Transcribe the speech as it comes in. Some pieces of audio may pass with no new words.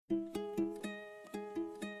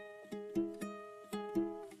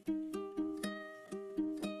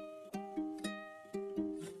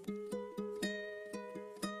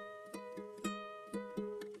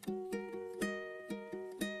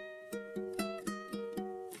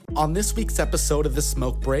On this week's episode of The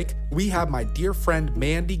Smoke Break, we have my dear friend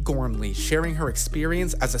Mandee Gormley sharing her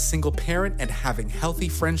experience as a single parent and having healthy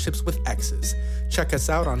friendships with exes. Check us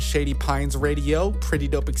out on Shady Pines Radio, Pretty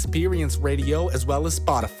Dope Experience Radio, as well as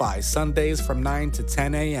Spotify, Sundays from 9 to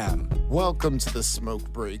 10 a.m. Welcome to The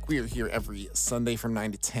Smoke Break. We are here every Sunday from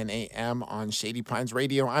 9 to 10 a.m. on Shady Pines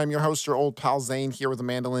Radio. I'm your host, your old pal Zane, here with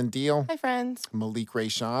Amanda Lynn Deal. Hi, friends. Malik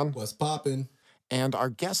Rayshawn. What's poppin'? And our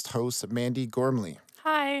guest host, Mandee Gormley.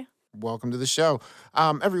 Hi. Welcome to the show.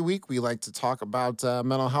 Every week we like to talk about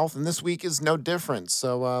mental health, and this week is no different.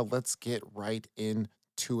 So let's get right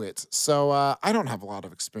into it. So I don't have a lot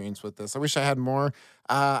of experience with this. I wish I had more.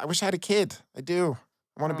 I wish I had a kid. I do.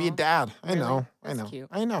 I want to be a dad. Really? I know. Cute.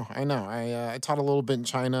 I know. I taught a little bit in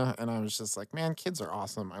China, and I was just like, man, kids are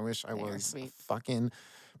awesome. I wish I was a fucking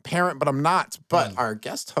parent, but I'm not. But our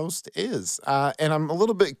guest host is, and I'm a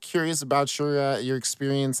little bit curious about your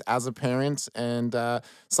experience as a parent and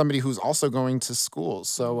somebody who's also going to school.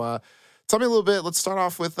 So tell me a little bit. Let's start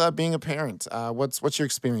off with being a parent. What's your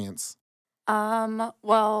experience?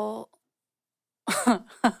 Well,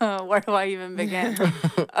 where do I even begin?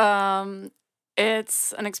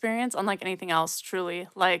 It's an experience unlike anything else, truly.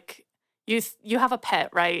 Like, you have a pet,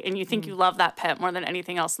 right? And you think you love that pet more than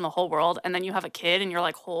anything else in the whole world. And then you have a kid and you're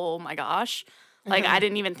like, oh my gosh. Like, I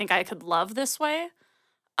didn't even think I could love this way.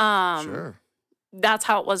 Sure. That's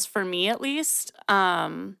how it was for me, at least.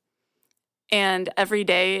 And every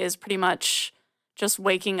day is pretty much just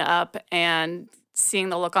waking up and seeing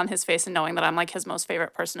the look on his face and knowing that I'm like his most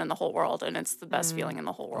favorite person in the whole world. And it's the best feeling in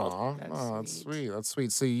the whole world. Aw, that's sweet. That's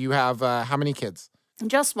sweet. So you have how many kids?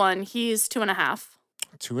 Just one. He's 2.5.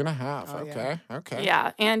 2.5. Oh, Okay. yeah. Okay.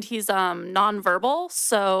 Yeah, and he's nonverbal,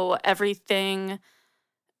 so every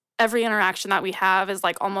interaction that we have is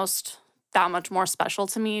like almost that much more special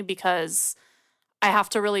to me because I have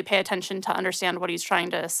to really pay attention to understand what he's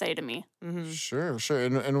trying to say to me. Mm-hmm. Sure.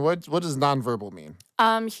 And what does nonverbal mean?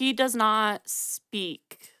 He does not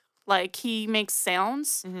speak. Like, he makes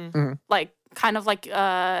sounds, like kind of like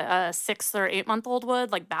a 6 or 8 month old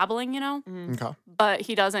would, like babbling, you know? Okay. But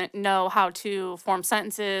he doesn't know how to form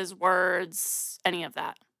sentences, words, any of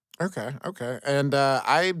that. Okay. And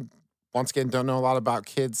I, once again, don't know a lot about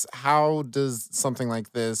kids. How does something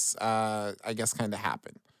like this, I guess, kind of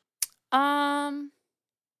happen?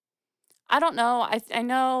 I don't know. I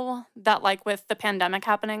know that, like, with the pandemic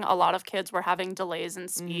happening, a lot of kids were having delays in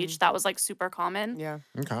speech. That was, like, super common. Yeah.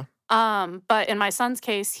 Okay. But in my son's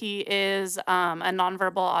case, he is a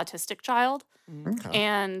nonverbal autistic child. Okay.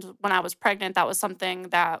 And when I was pregnant, that was something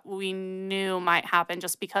that we knew might happen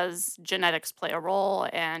just because genetics play a role.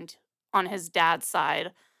 And on his dad's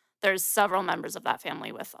side, there's several members of that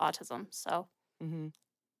family with autism. So,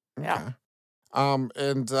 yeah. Okay.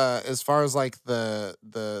 And as far as like the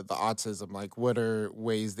autism, like what are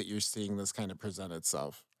ways that you're seeing this kind of present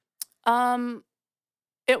itself?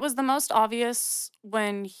 It was the most obvious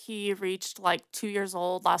when he reached like 2 years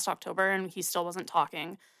old last October and he still wasn't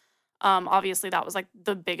talking. Obviously that was like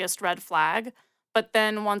the biggest red flag. But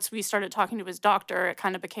then once we started talking to his doctor, it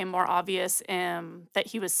kind of became more obvious that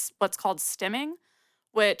he was what's called stimming,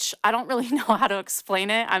 which I don't really know how to explain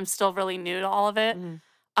it. I'm still really new to all of it.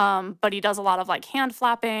 But he does a lot of like hand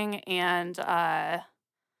flapping and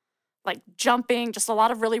like jumping, just a lot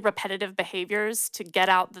of really repetitive behaviors to get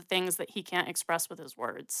out the things that he can't express with his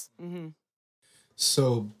words.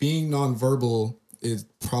 So being nonverbal, it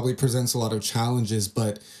probably presents a lot of challenges,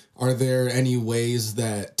 but are there any ways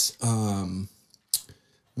that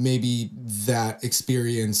maybe that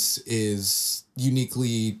experience is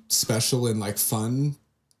uniquely special and like fun?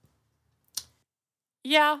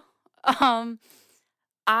 Yeah.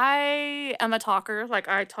 I am a talker. Like,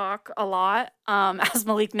 I talk a lot. As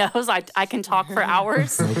Malik knows, I can talk for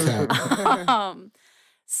hours. Okay.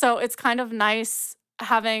 So it's kind of nice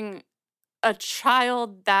having a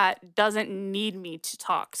child that doesn't need me to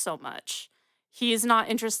talk so much. He's not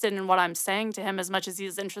interested in what I'm saying to him as much as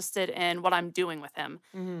he's interested in what I'm doing with him.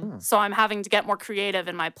 So I'm having to get more creative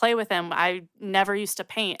in my play with him. I never used to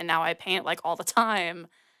paint, and now I paint like all the time.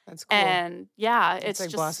 That's cool. And yeah, it's like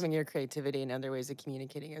just blossoming your creativity and other ways of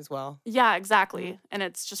communicating as well. Yeah, exactly. And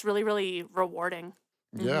it's just really, really rewarding.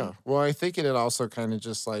 Yeah. Well, I think it also kind of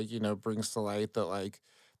just like, brings to light that like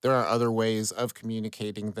there are other ways of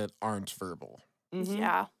communicating that aren't verbal.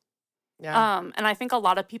 Yeah. Yeah. And I think a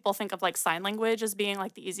lot of people think of like sign language as being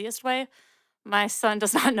like the easiest way. My son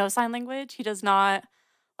does not know sign language. He does not,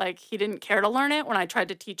 like, he didn't care to learn it. When I tried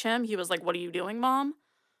to teach him, he was like, "What are you doing, Mom?"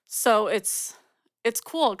 So it's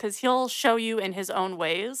cool because he'll show you in his own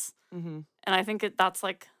ways. And I think that's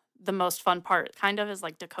like the most fun part, kind of, is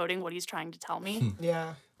like decoding what he's trying to tell me.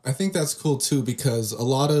 Yeah. I think that's cool too, because a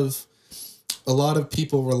lot of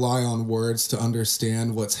people rely on words to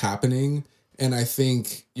understand what's happening. And I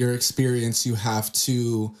think your experience, you have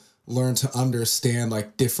to learn to understand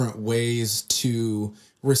like different ways to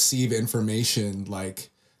receive information. Like,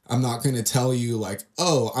 I'm not going to tell you like,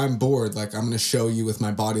 oh, I'm bored. Like, I'm going to show you with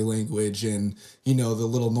my body language and, you know, the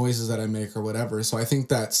little noises that I make or whatever. So I think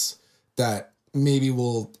that maybe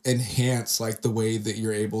will enhance like the way that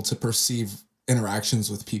you're able to perceive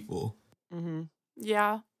interactions with people. Mm-hmm.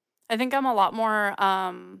 Yeah. I think I'm a lot more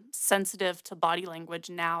sensitive to body language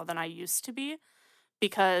now than I used to be,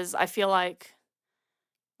 because I feel like,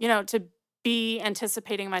 to be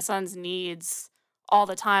anticipating my son's needs all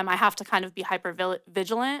the time, I have to kind of be hyper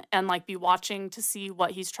vigilant and like be watching to see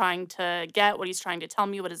what he's trying to get, what he's trying to tell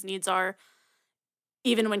me, what his needs are,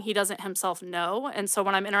 even when he doesn't himself know. And so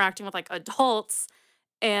when I'm interacting with like adults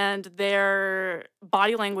and their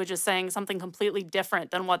body language is saying something completely different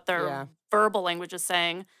than what their Yeah. verbal language is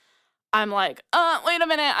saying, I'm like, wait a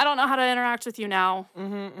minute, I don't know how to interact with you now.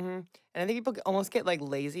 Mm-hmm, mm-hmm. And I think people almost get like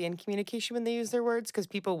lazy in communication when they use their words, because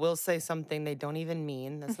people will say something they don't even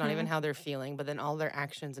mean. That's not even how they're feeling, but then all their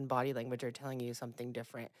actions and body language are telling you something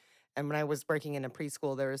different. And when I was working in a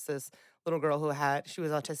preschool, there was this little girl she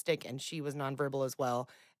was autistic and she was nonverbal as well.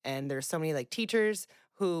 And there's so many like teachers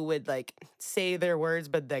who would like say their words,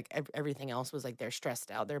 but like everything else was like they're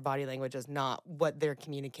stressed out. Their body language is not what they're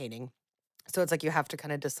communicating. So it's like you have to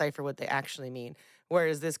kind of decipher what they actually mean.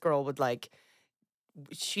 Whereas this girl would like,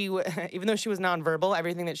 even though she was nonverbal,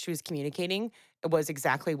 everything that she was communicating was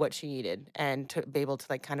exactly what she needed. And to be able to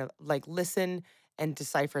like kind of like listen and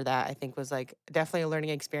decipher that, I think was like definitely a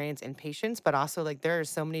learning experience and patience, but also like there are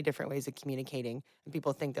so many different ways of communicating. And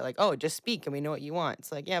people think that like, oh, just speak and we know what you want.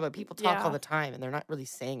 It's like, yeah, but people talk all Yeah. the time and they're not really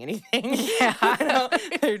saying anything. Yeah.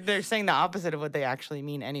 They're saying the opposite of what they actually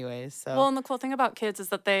mean anyways. So Well, and the cool thing about kids is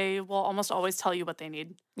that they will almost always tell you what they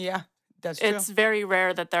need. yeah, that's true. It's very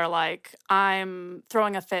rare that they're like, I'm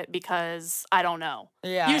throwing a fit because I don't know.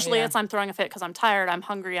 Yeah, Usually yeah. it's I'm throwing a fit because I'm tired, I'm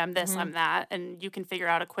hungry, I'm this, Mhm. I'm that. And you can figure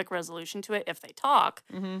out a quick resolution to it if they talk.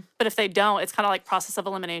 Mm-hmm. But if they don't, it's kind of like process of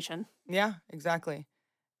elimination. Yeah, exactly.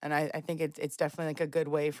 And I think it's definitely like a good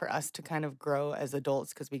way for us to kind of grow as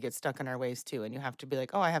adults, because we get stuck in our ways too. And you have to be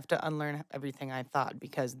like, oh, I have to unlearn everything I thought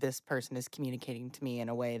because this person is communicating to me in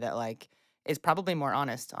a way that like is probably more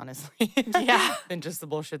honest, honestly. Yeah. Than just the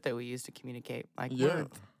bullshit that we use to communicate. Like, Yeah.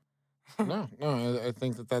 words. No, I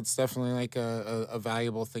think that's definitely like a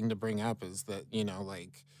valuable thing to bring up, is that, you know,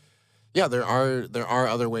 like, yeah, there are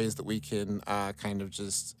other ways that we can kind of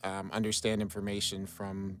just understand information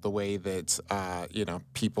from the way that you know,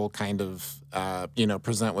 people kind of you know,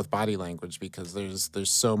 present with body language, because there's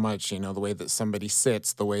so much, you know, the way that somebody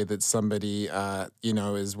sits, the way that somebody you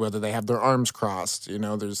know, is, whether they have their arms crossed, you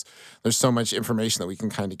know, there's so much information that we can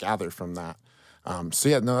kind of gather from that. So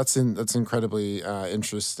yeah, no, that's incredibly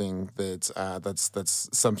interesting. That's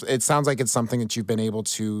some. It sounds like it's something that you've been able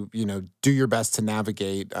to, you know, do your best to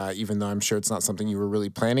navigate, even though I'm sure it's not something you were really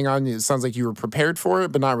planning on. It sounds like you were prepared for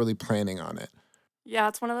it, but not really planning on it. Yeah,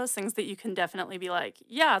 it's one of those things that you can definitely be like,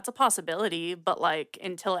 yeah, it's a possibility, but like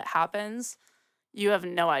until it happens, you have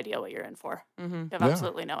no idea what you're in for. Mm-hmm. You have Yeah.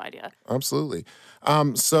 absolutely no idea. Absolutely.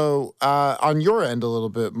 So on your end a little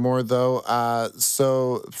bit more though.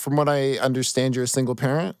 So from what I understand, you're a single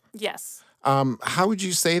parent. Yes. How would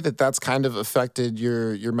you say that that's kind of affected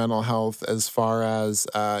your mental health, as far as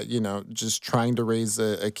you know, just trying to raise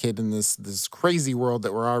a kid in this crazy world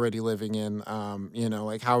that we're already living in? You know,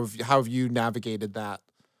 like how have you navigated that?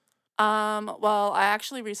 Well, I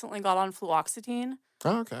actually recently got on fluoxetine,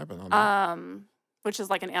 Oh, okay, I've been on that. which is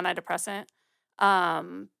like an antidepressant,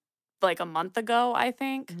 like a month ago, I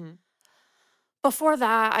think. Mm-hmm. Before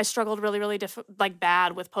that, I struggled really, really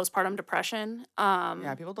bad with postpartum depression.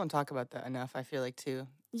 Yeah, people don't talk about that enough, I feel like, too.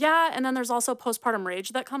 Yeah, and then there's also postpartum rage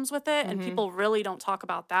that comes with it, and Mhm. people really don't talk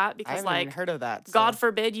about that I because, haven't even like, heard of that. God So.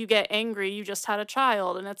 forbid you get angry, you just had a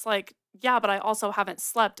child, and it's like, yeah, but I also haven't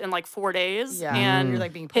slept in like 4 days, Yeah, and you're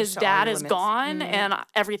like being pushed his to all dad your is limits. gone, and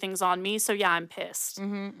everything's on me, so yeah, I'm pissed.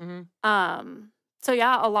 Mm-hmm. So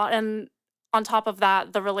yeah, a lot, and on top of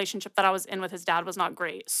that, the relationship that I was in with his dad was not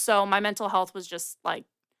great, so my mental health was just like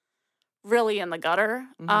really in the gutter.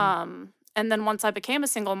 And then once I became a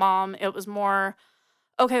single mom, it was more,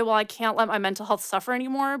 okay, well, I can't let my mental health suffer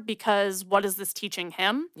anymore, because what is this teaching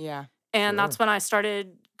him? Yeah. And Sure. that's when I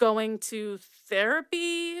started going to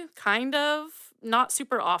therapy, kind of, not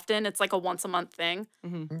super often. It's like a once a month thing.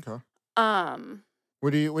 Mm-hmm. Okay. Um,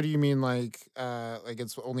 What do you mean like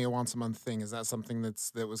it's only a once a month thing? Is that something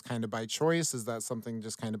that was kind of by choice? Is that something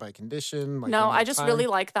just kind of by condition? Like No, I limited just time? really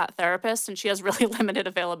like that therapist, and she has really limited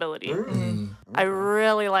availability. Mm. I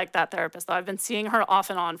really like that therapist, though. I've been seeing her off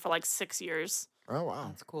and on for like 6 years. Oh wow.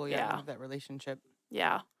 That's cool. Yeah, Yeah. to have that relationship.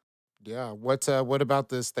 Yeah. Yeah. What about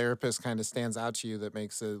this therapist kind of stands out to you that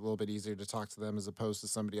makes it a little bit easier to talk to them as opposed to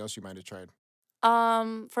somebody else you might have tried?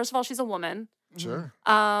 First of all, she's a woman. Sure.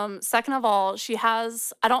 Second of all, she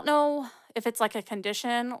has, I don't know if it's like a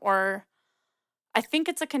condition or I think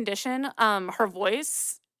it's a condition. Her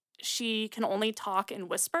voice, she can only talk in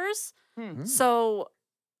whispers. Hmm. So,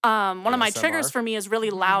 one of my triggers ASMR? for me is really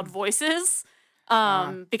loud voices.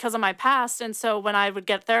 Because of my past. And so when I would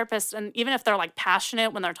get therapists, and even if they're like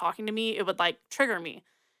passionate when they're talking to me, it would like trigger me.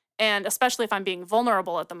 And especially if I'm being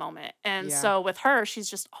vulnerable at the moment. And Yeah. so with her, she's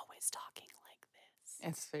just always talking like this.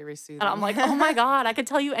 It's very soothing. And I'm like, oh my God, I could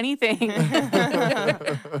tell you anything.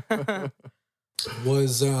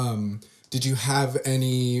 Did you have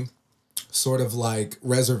any sort of like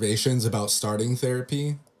reservations about starting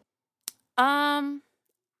therapy?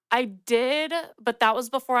 I did, but that was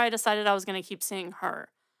before I decided I was going to keep seeing her.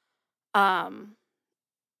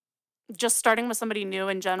 Just starting with somebody new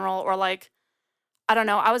in general, or like, I don't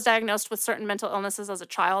know, I was diagnosed with certain mental illnesses as a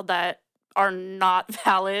child that are not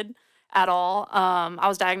valid at all. I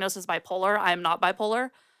was diagnosed as bipolar. I am not bipolar.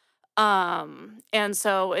 And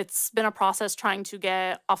so it's been a process trying to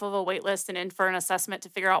get off of a wait list and in for an assessment to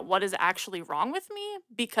figure out what is actually wrong with me.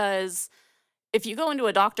 Because if you go into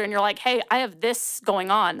a doctor and you're like, hey, I have this going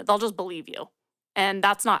on, they'll just believe you. And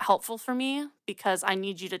that's not helpful for me because I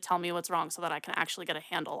need you to tell me what's wrong so that I can actually get a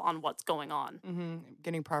handle on what's going on.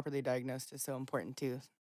 Getting properly diagnosed is so important too.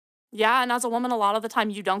 Yeah, and as a woman, a lot of the time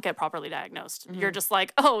you don't get properly diagnosed. You're just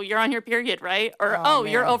like, oh, you're on your period, right? Or, Oh,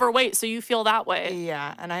 you're man. overweight, so you feel that way.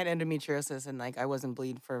 Yeah, and I had endometriosis, and like I wasn't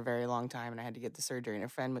bleeding for a very long time, and I had to get the surgery. And a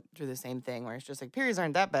friend went through the same thing, where it's just like periods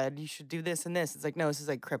aren't that bad. You should do this and this. It's like no, this is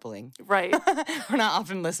like crippling. Right, We're not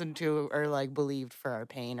often listened to or like believed for our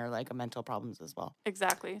pain or like mental problems as well.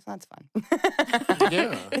 exactly. So that's fun.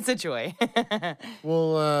 Yeah. It's a joy.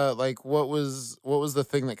 Well, like what was the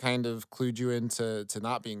thing that kind of clued you into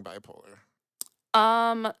not being bipolar?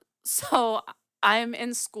 So I'm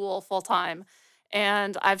in school full time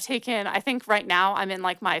and I've taken, I think right now I'm in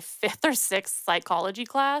like my 5th or 6th psychology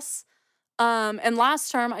class. And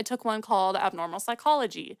last term I took one called abnormal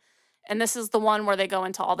psychology. And this is the one where they go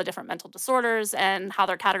into all the different mental disorders and how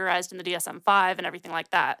they're categorized in the DSM-5 and everything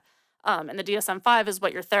like that. And the DSM-5 is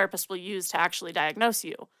what your therapist will use to actually diagnose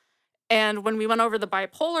you. And when we went over the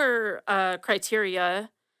bipolar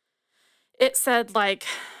criteria, it said like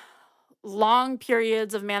long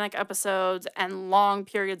periods of manic episodes and long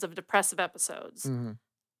periods of depressive episodes. Mhm.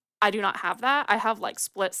 I do not have that. I have like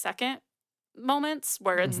split second moments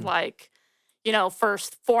where it's like,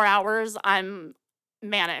 first 4 hours I'm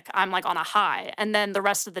manic. I'm like on a high. And then the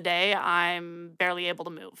rest of the day I'm barely able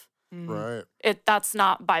to move. Right. That's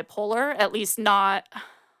not bipolar, at least not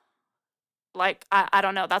like I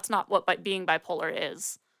don't know. That's not what being bipolar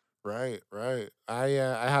is. Right. I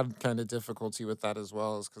had kind of difficulty with that as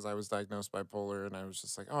well, is because I was diagnosed bipolar, and I was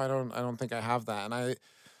just like, oh, I don't think I have that, and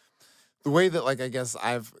the way that like I guess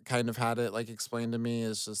I've kind of had it like explained to me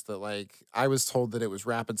is just that like I was told that it was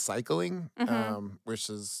rapid cycling, which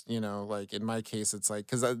is like in my case it's like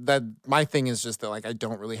because that my thing is just that like I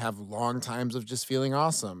don't really have long times of just feeling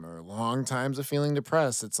awesome or long times of feeling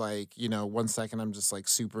depressed. It's like 1 second I'm just like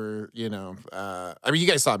super I mean you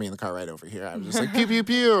guys saw me in the car right over here. I was just like pew pew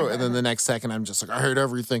pew, and then the next second I'm just like I heard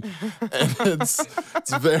everything, and it's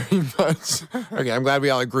very much okay. I'm glad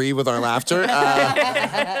we all agree with our laughter.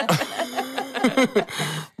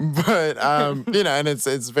 But and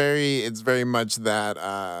it's very much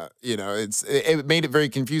that it made it very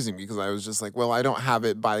confusing because I was just like, well, I don't have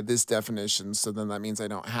it by this definition, so then that means I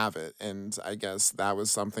don't have it. And I guess that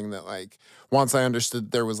was something that like once I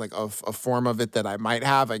understood there was like a form of it that I might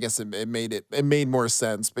have, I guess it made more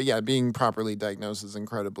sense. But yeah, being properly diagnosed is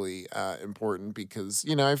incredibly important because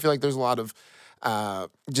I feel like there's a lot of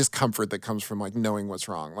just comfort that comes from like knowing what's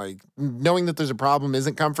wrong. Like knowing that there's a problem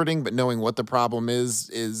isn't comforting, but knowing what the problem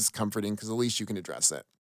is comforting because at least you can address it.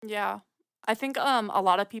 Yeah. I think a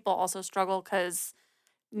lot of people also struggle because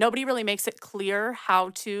nobody really makes it clear how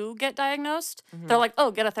to get diagnosed. They're like, oh,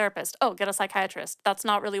 get a therapist. Oh, get a psychiatrist. That's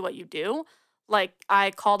not really what you do. Like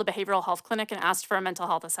I called a behavioral health clinic and asked for a mental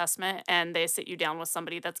health assessment, and they sit you down with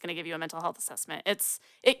somebody that's going to give you a mental health assessment.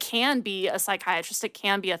 It can be a psychiatrist, it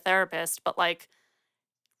can be a therapist, but like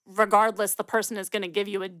regardless, the person is going to give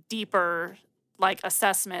you a deeper like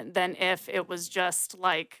assessment than if it was just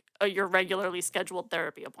like your regularly scheduled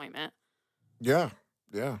therapy appointment. Yeah.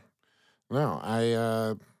 Yeah. No,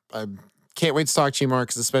 I can't wait to talk to you more,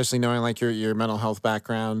 because especially knowing like your mental health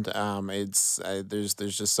background, there's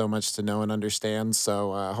just so much to know and understand.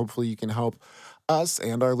 So hopefully you can help us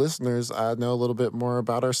and our listeners know a little bit more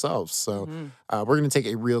about ourselves. So we're going to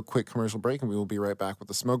take a real quick commercial break, and we will be right back with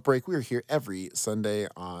the smoke break. We are here every Sunday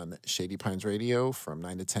on Shady Pines Radio from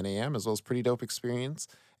 9 to 10 a.m. as well as Pretty Dope Experience.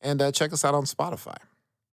 And check us out on Spotify.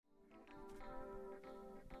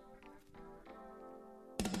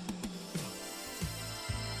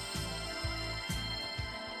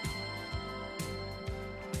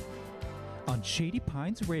 On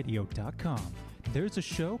ShadyPinesRadio.com, there's a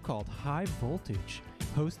show called High Voltage,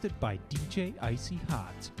 hosted by DJ Icy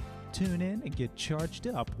Hot. Tune in and get charged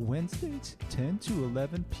up Wednesdays, 10 to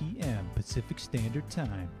 11 p.m. Pacific Standard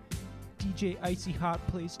Time. DJ Icy Hot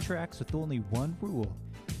plays tracks with only one rule: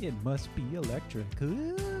 it must be electric.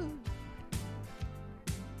 Ooh.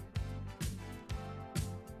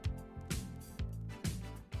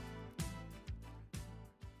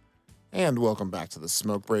 And welcome back to the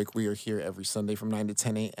Smoke Break. We are here every Sunday from 9 to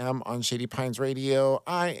 10 a.m. on Shady Pines Radio.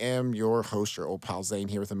 I am your host, your old pal Zane,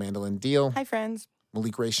 here with Amanda Lynn Deal. Hi, friends.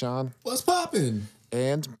 Malik Rayshawn. What's poppin'?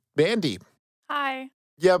 And Mandee. Hi.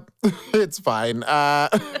 Yep, it's fine. By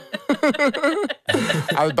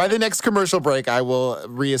the next commercial break, I will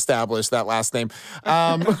reestablish that last name.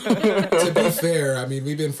 To be fair, I mean,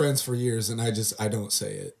 we've been friends for years, and I don't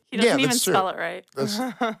say it. He doesn't even that's true. spell it right.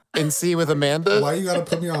 And see with Amanda. Why you gotta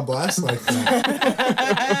put me on blast like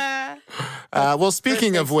that? Well,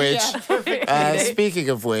 speaking of which, Yes.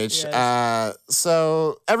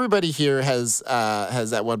 So everybody here has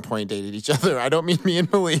at one point dated each other. I don't mean me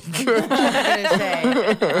and Malik.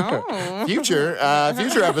 Future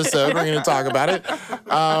episode, we're going to talk about it.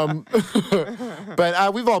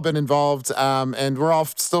 But we've all been involved, and we're all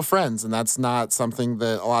still friends, and that's not something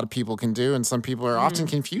that a lot of people can do, and some people are often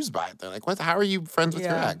confused by it. They're like, "What? How are you friends with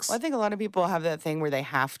your ex?" Well, I think a lot of people have that thing where they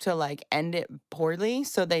have to like end it poorly,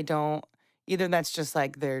 so they don't. Either that's just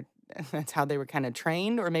like that's how they were kind of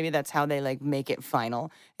trained, or maybe that's how they like make it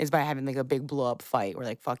final, is by having like a big blow up fight where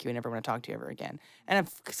like, fuck you, I never want to talk to you ever again. And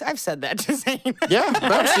I've said that to Zane. Yeah,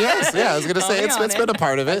 perhaps, yes. Yeah, I was gonna say it's been a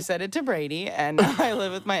part of I it. said it to Brady, and I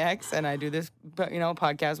live with my ex, and I do this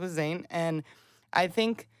podcast with Zane, and I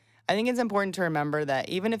think it's important to remember that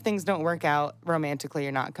even if things don't work out romantically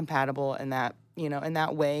or not compatible in that in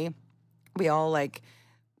that way, we all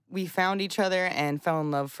we found each other and fell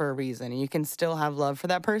in love for a reason. And you can still have love for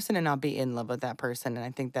that person and not be in love with that person. And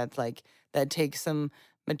I think that's that takes some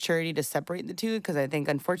maturity to separate the two, because I think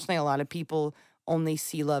unfortunately a lot of people only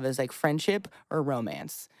see love as like friendship or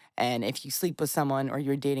romance. And if you sleep with someone or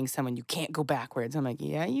you're dating someone, you can't go backwards. I'm like,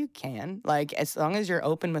 yeah, you can. Like, as long as you're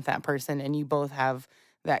open with that person and you both have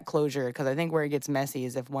that closure, because I think where it gets messy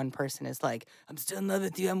is if one person is like, I'm still in love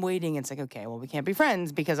with you, I'm waiting. It's like, okay, well, we can't be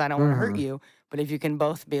friends because I don't want to hurt you. But if you can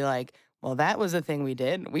both be like, well, that was a thing we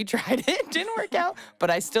did. We tried it, didn't work out,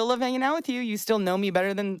 but I still love hanging out with you. You still know me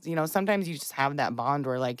better than, sometimes you just have that bond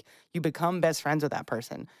where like you become best friends with that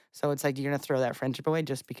person. So it's like, you're going to throw that friendship away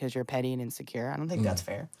just because you're petty and insecure. I don't think that's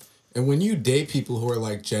fair. And when you date people who are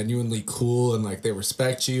like genuinely cool and like they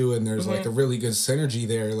respect you and there's like a really good synergy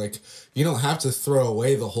there, like you don't have to throw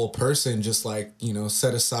away the whole person, just like,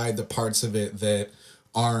 set aside the parts of it that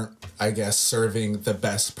aren't, I guess, serving the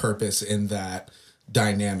best purpose in that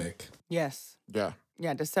dynamic. Yes. Yeah.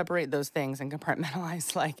 Yeah, to separate those things and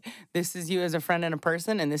compartmentalize, like, this is you as a friend and a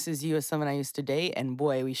person, and this is you as someone I used to date, and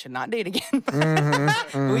boy, we should not date again.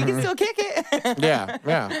 We can still kick it. Yeah.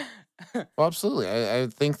 Well, absolutely. I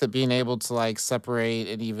think that being able to like separate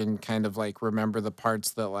and even kind of like remember the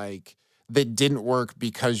parts that that didn't work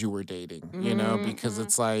because you were dating, because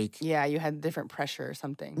it's like, yeah, you had different pressure or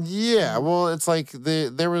something. Yeah, well, it's like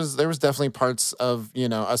there was definitely parts of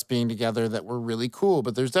us being together that were really cool,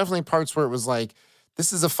 but there's definitely parts where it was like,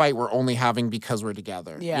 this is a fight we're only having because we're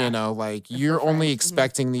together. Yeah. You're only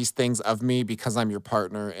expecting these things of me because I'm your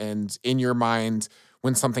partner, and in your mind,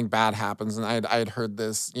 when something bad happens, and I had heard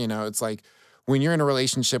this, it's like when you're in a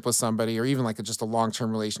relationship with somebody, or even like just a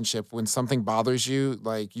long-term relationship, when something bothers you,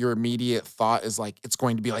 like your immediate thought is like, it's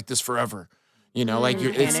going to be like this forever.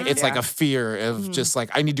 It's like a fear of just like,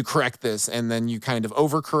 I need to correct this. And then you kind of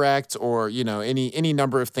overcorrect, or, any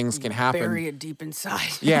number of things can happen. Bury it deep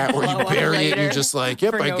inside. Yeah, or you bury it and you're just like,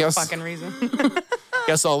 yep, For I no guess. fucking reason.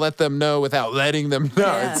 Guess I'll let them know without letting them know.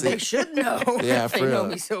 Yeah, they should know. Yeah, they for know real.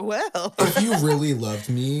 me so well. If you really loved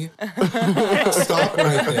me, stop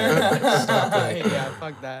right there. Stop right there. Yeah,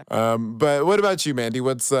 fuck that. But what about you, Mandee?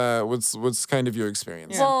 What's kind of your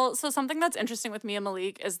experience? Well, so something that's interesting with me and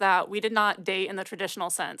Malik is that we did not date in the traditional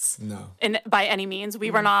sense. No. By any means.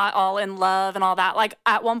 We were not all in love and all that. Like,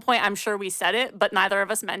 at one point, I'm sure we said it, but neither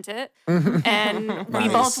of us meant it. And we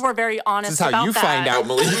both were very honest This is how about you that. find out,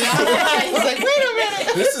 Malik. He's like, wait a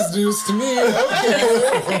minute. This is news to me. Okay.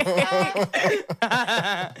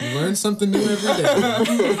 You learn something new every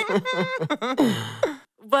day.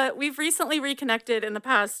 But we've recently reconnected in the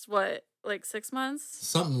past, like 6 months?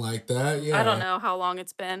 Something like that, yeah. I don't know how long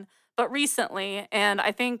it's been, but recently. And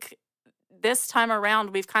I think this time around,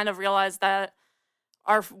 we've kind of realized that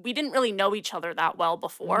we didn't really know each other that well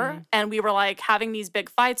before. And we were like having these big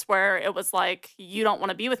fights where it was like, you don't want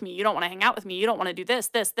to be with me. You don't want to hang out with me. You don't want to do this.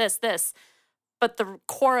 But the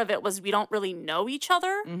core of it was we don't really know each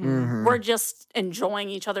other. We're just enjoying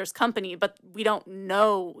each other's company, but we don't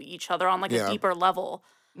know each other on like a deeper level.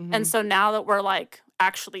 And so now that we're like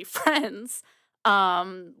actually friends,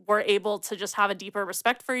 we're able to just have a deeper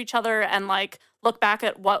respect for each other and like look back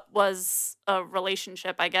at what was a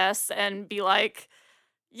relationship, I guess, and be like,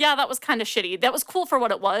 yeah, that was kind of shitty. That was cool for what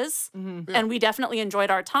it was. And we definitely enjoyed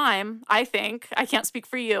our time, I think. I can't speak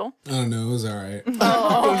for you. I don't know. It was all right.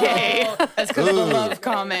 Oh, okay. That's because of the love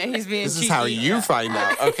comment. He's being This cheeky. is how you find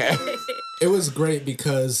out. Okay. It was great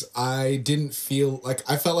because I didn't feel like,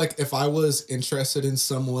 I felt like if I was interested in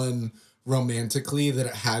someone romantically, that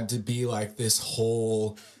it had to be like this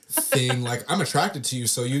whole thing. Like, I'm attracted to you,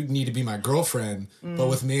 so you need to be my girlfriend. But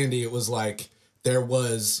with Mandee, it was like, there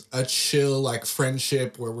was a chill, like,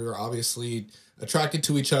 friendship where we were obviously attracted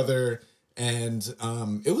to each other, and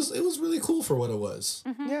it was really cool for what it was.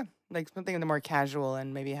 Yeah, like something more casual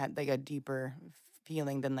and maybe had like a deeper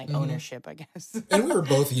feeling than like ownership, I guess. And we were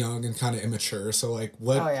both young and kind of immature, so like,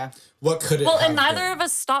 what could it? Well, have and neither been? of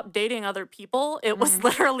us stopped dating other people. It was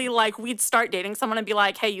literally like we'd start dating someone and be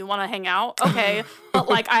like, hey, you want to hang out? Okay. But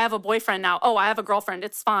like, I have a boyfriend now. Oh, I have a girlfriend.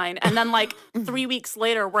 It's fine. And then like 3 weeks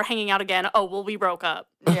later, we're hanging out again. Oh, well, we broke up.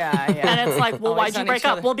 Yeah. And it's like, well, Always why'd you on break each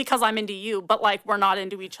up? other. Well, because I'm into you, but like, we're not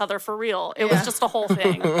into each other for real. It was just a whole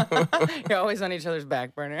thing. You're always on each other's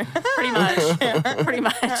back burner. Pretty much. Pretty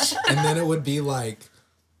much. And then it would be like,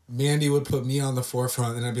 Mandee would put me on the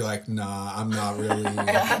forefront, and I'd be like, nah, I'm not really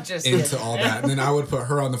Just into all that. And then I would put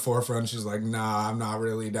her on the forefront. She's like, nah, I'm not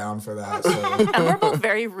really down for that. So And we're both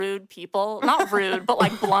very rude people. Not rude, but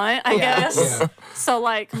like blunt, I guess. yeah. So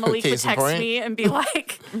like Malik would Case in text point. me and be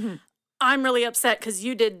like, I'm really upset because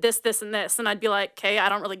you did this, this, and this. And I'd be like, okay, I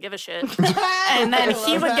don't really give a shit. And then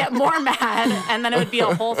he would get more mad, and then it would be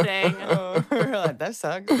a whole thing. We're like, that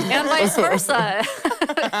sucks. And vice versa.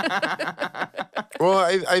 Well,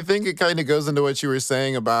 I think it kind of goes into what you were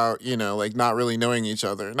saying about, you know, like not really knowing each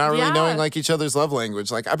other, not really Yeah. knowing like each other's love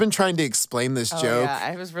language. Like I've been trying to explain this joke.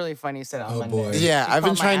 Yeah, it was really funny. You said it on Oh, Monday. boy. Yeah, You I've been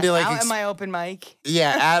called my trying to ass like out at my open mic.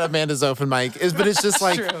 yeah, at Amanda's open mic but it's just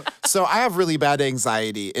like True. so I have really bad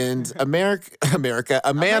anxiety and Amanda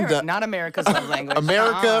Not America's love language.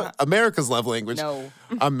 America's love language. No.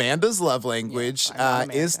 Amanda's love language I'm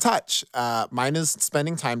not is America. touch. Mine is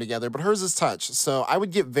spending time together, but hers is touch. So I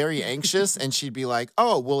would get very anxious, and she'd be like,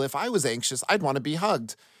 "Oh, well, if I was anxious, I'd want to be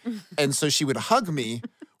hugged," and so she would hug me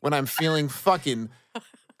when I'm feeling fucking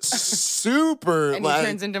super And he like.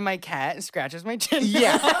 turns into my cat and scratches my chin.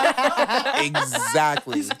 Yeah,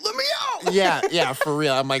 exactly. Let me out. Yeah, for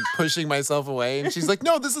real. I'm like pushing myself away, and she's like,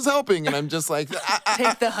 "No, this is helping," and I'm just like,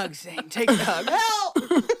 Take the hug, Zane. Take the hug.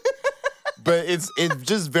 Help! But it's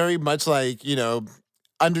just very much like, you know,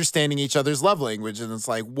 understanding each other's love language, and it's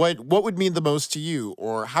like what would mean the most to you,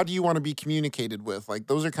 or how do you want to be communicated with? Like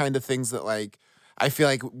those are kind of things that like I feel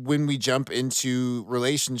like when we jump into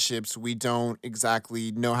relationships, we don't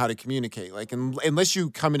exactly know how to communicate. Like unless you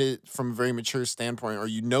come at it from a very mature standpoint, or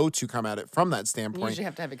you know to come at it from that You standpoint. usually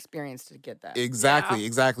have to have experience to get that.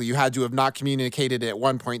 Exactly. You had to have not communicated it at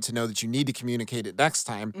one point to know that you need to communicate it next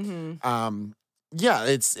time. Yeah,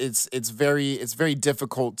 it's very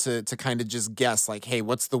difficult to kind of just guess like, hey,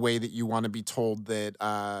 what's the way that you want to be told that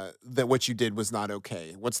that what you did was not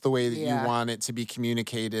okay? What's the way that you want it to be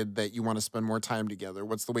communicated that you want to spend more time together?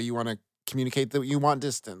 What's the way you want to communicate that you want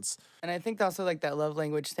distance? And I think also like that love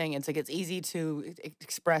language thing, it's like it's easy to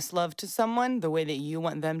express love to someone the way that you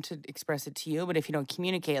want them to express it to you. But if you don't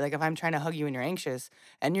communicate, like if I'm trying to hug you and you're anxious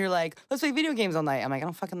and you're like, let's play video games all night. I'm like, I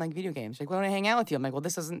don't fucking like video games. Like, we want to hang out with you. I'm like, well,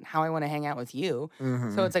 this isn't how I want to hang out with you.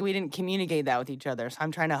 So it's like we didn't communicate that with each other. So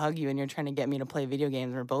I'm trying to hug you and you're trying to get me to play video games.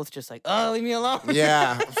 And we're both just like, oh, leave me alone.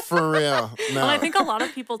 Yeah, for real. No. And I think a lot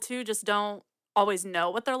of people too just don't always know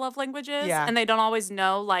what their love language is. Yeah. And they don't always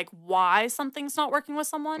know, like, why something's not working with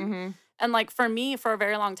someone. Mm-hmm. And, like, for me, for a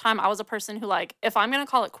very long time, I was a person who, like, if I'm going to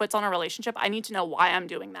call it quits on a relationship, I need to know why I'm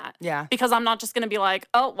doing that. Yeah. Because I'm not just going to be like,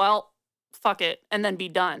 oh, well, fuck it, and then be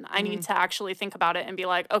done. I need to actually think about it and be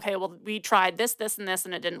like, okay, well, we tried this, this, and this,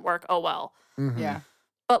 and it didn't work. Oh, well. Mm-hmm. Yeah.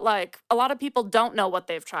 But, like, a lot of people don't know what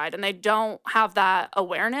they've tried, and they don't have that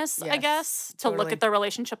awareness, I Yes, guess, to look totally. at their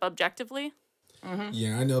relationship objectively.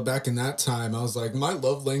 Yeah, I know back in that time, I was like, my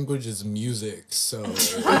love language is music. So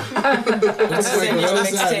it's like, what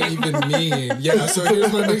does that even mean? Yeah, so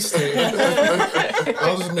here's my mixtape.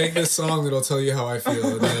 I'll just make this song that'll tell you how I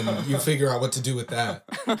feel, and then you figure out what to do with that.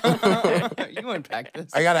 You unpack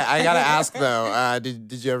this. I gotta ask though.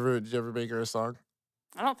 Did you ever make her a song?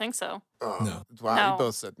 I don't think so. Oh, No. Wow, No. you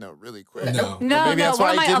both said no really quick. No. No, maybe no, that's one why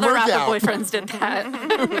of it my didn't other work rapper out. boyfriends did that.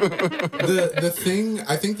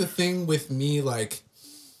 I think the thing with me, like,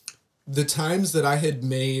 the times that I had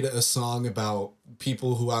made a song about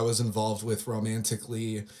people who I was involved with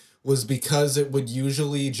romantically was because it would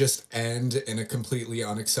usually just end in a completely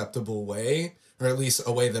unacceptable way, or at least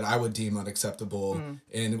a way that I would deem unacceptable.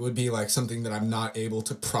 And it would be like something that I'm not able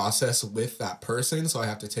to process with that person, so I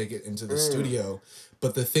have to take it into the studio.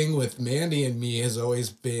 But the thing with Mandee and me has always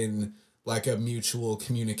been like a mutual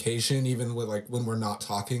communication, even with like when we're not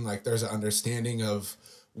talking, like there's an understanding of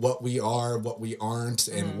what we are, what we aren't,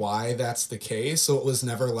 and why that's the case. So it was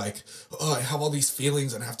never like, oh, I have all these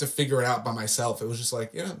feelings and I have to figure it out by myself. It was just like,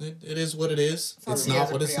 yeah, it is what it is. It's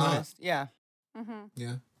not what it's not. Yeah.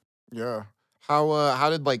 Yeah. Yeah. How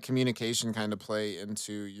did like communication kind of play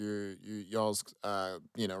into y'all's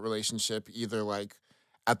relationship, either like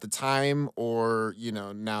at the time or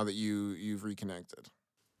now that you've reconnected?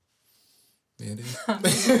 Mandee?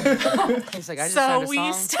 He's like, I just So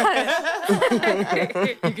you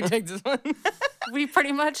can take this one. we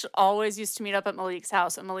pretty much always used to meet up at Malik's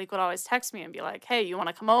house, and Malik would always text me and be like, hey, you want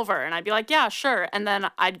to come over? And I'd be like, yeah, sure. And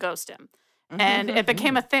then I'd ghost him. And it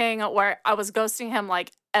became a thing where I was ghosting him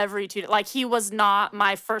like every 2 days. Like, he was not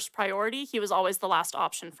my first priority. He was always the last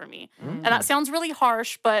option for me. And that sounds really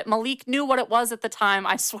harsh, but Malik knew what it was at the time,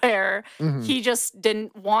 I swear. He just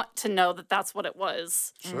didn't want to know that that's what it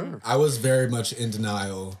was. Sure. I was very much in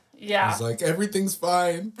denial. I Yeah. was like, everything's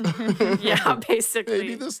fine. Yeah, basically.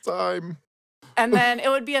 Maybe this time. And then it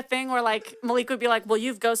would be a thing where, like, Malik would be like, well,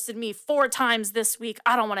 you've ghosted me 4 times this week.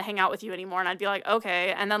 I don't want to hang out with you anymore. And I'd be like,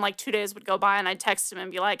 okay. And then, like, 2 days would go by, and I'd text him and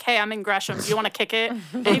be like, hey, I'm in Gresham. Do you want to kick it?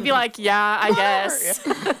 And he'd be like, yeah, I guess.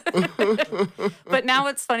 But now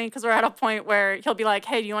it's funny because we're at a point where he'll be like,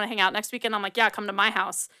 hey, do you want to hang out next weekend? I'm like, yeah, come to my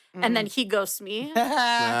house. And then he ghosts me.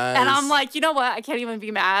 And I'm like, you know what? I can't even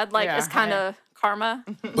be mad. Like, Yeah, it's kind of karma.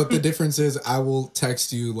 But the difference is I will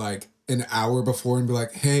text you like an hour before and be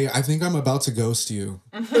like, hey, I think I'm about to ghost you.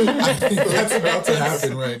 I think that's about to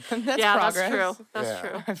happen, right? That's Yeah, progress. that's true. That's Yeah.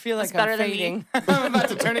 true. I feel like That's better I'm than me. fading. I'm about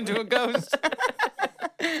to turn into a ghost.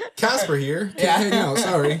 Casper here. Can't hang out,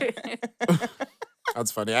 sorry.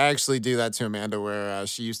 That's funny. I actually do that to Amanda, where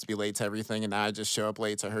she used to be late to everything, and now I just show up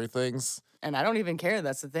late to her things. And I don't even care.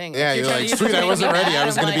 That's the thing. Yeah, If you're trying like, to use sweet, I something wasn't like ready. I that,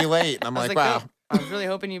 was I'm going to be like- late. And I'm like, I wow. was I was really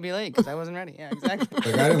hoping you'd be late because I wasn't ready. Yeah,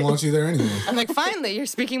 exactly. Like, I didn't want you there anyway. I'm like, finally, you're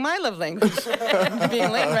speaking my love language.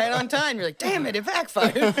 Being late right on time. You're like, damn it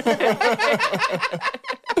backfired. If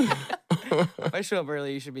I show up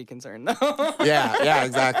early, you should be concerned, though. Yeah,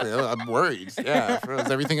 exactly. I'm worried. Yeah,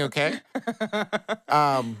 is everything okay?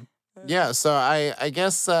 Yeah. So I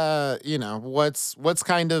guess what's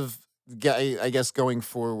kind of I guess going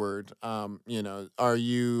forward. Are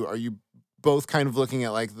you both kind of looking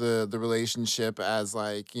at like the relationship as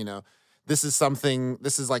like this is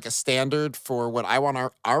like a standard for what I want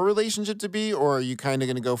our relationship to be, or are you kind of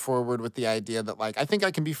going to go forward with the idea that like I think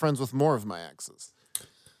I can be friends with more of my exes?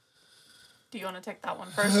 Do you want to take that one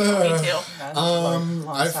first? Or me too?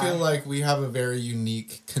 I feel like we have a very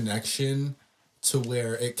unique connection to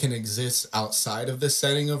where it can exist outside of the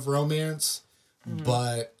setting of romance.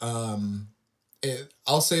 But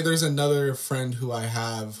I'll say there's another friend who I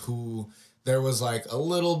have who there was like a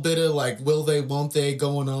little bit of like will they, won't they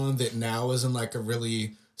going on that now is in like a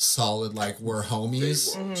really solid like we're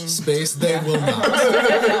homies space. They will not.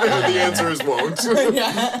 The answer is won't.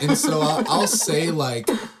 And so I'll say like,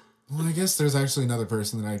 well, I guess there's actually another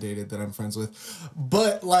person that I dated that I'm friends with.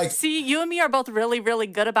 But like, See, you and me are both really, really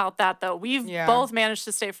good about that, though. We've both managed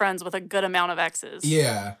to stay friends with a good amount of exes.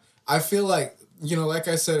 yeah, I feel like, like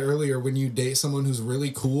I said earlier, when you date someone who's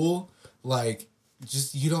really cool, like,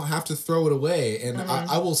 just you don't have to throw it away. And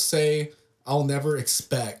I will say I'll never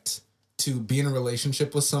expect to be in a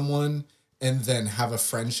relationship with someone and then have a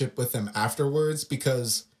friendship with them afterwards,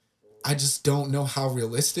 because I just don't know how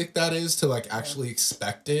realistic that is to like actually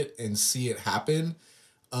expect it and see it happen.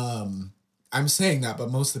 I'm saying that,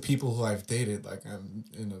 but most of the people who I've dated, like, I'm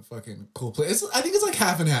in a fucking cool place. I think it's like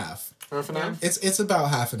half and half. Half and half? It's about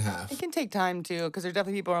half and half. It can take time, too, because there's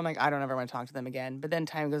definitely people where I'm like, I don't ever want to talk to them again. But then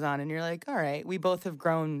time goes on, and you're like, all right, we both have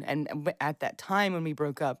grown. And at that time when we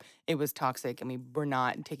broke up, it was toxic, and we were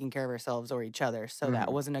not taking care of ourselves or each other. So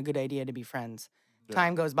that wasn't a good idea to be friends. Yeah.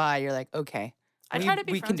 Time goes by, you're like, okay. I try to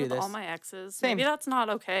be friends with all my exes. Same. Maybe that's not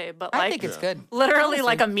okay, but I think it's good. Literally, Honestly.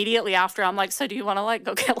 like immediately after, I'm like, so do you want to like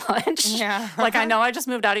go get lunch? Yeah. Like I know I just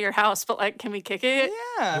moved out of your house, but like, can we kick it?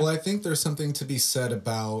 Yeah. Well, I think there's something to be said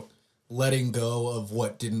about letting go of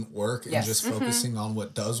what didn't work and just focusing on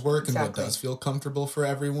what does work and what does feel comfortable for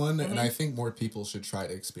everyone. And I think more people should try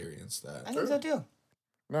to experience that. I think so too.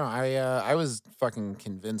 No, I was fucking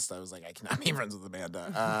convinced. I was like, I cannot be friends with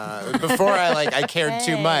Amanda. Before I cared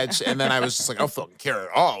too much, and then I was just like, I don't fucking care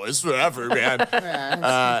at all. It's whatever, man.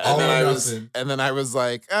 And then I was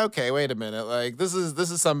like, okay, wait a minute. Like this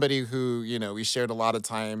is somebody who, you know, we shared a lot of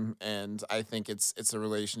time, and I think it's a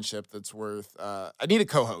relationship that's worth. I need a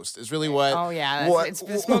co-host. Is really what. Oh yeah, it's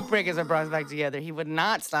the smoke breakers are brought us back together. He would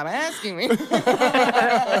not stop asking me. He's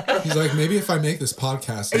like, maybe if I make this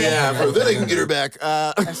podcast, then I can get her back.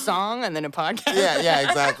 A song and then a podcast. Yeah,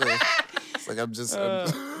 exactly. It's like I'm just.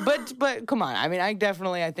 But come on. I mean, I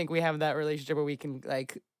think we have that relationship where we can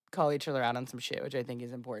like call each other out on some shit, which I think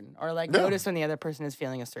is important. Or like notice when the other person is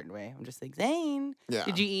feeling a certain way. I'm just like, Zane,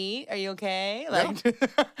 did you eat? Are you okay? Like, well,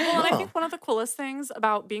 and I think one of the coolest things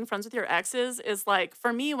about being friends with your exes is like,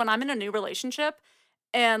 for me, when I'm in a new relationship,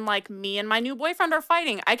 and like me and my new boyfriend are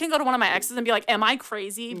fighting, I can go to one of my exes and be like, am I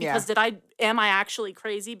crazy? Because am I actually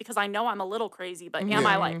crazy? Because I know I'm a little crazy, but am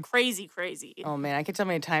I like crazy? Oh man, I could tell how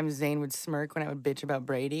many times Zane would smirk when I would bitch about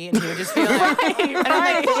Brady, and he would just feel like, and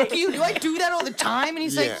I'm like, fuck you, do I do that all the time? And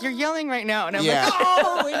he's like, you're yelling right now. And I'm like,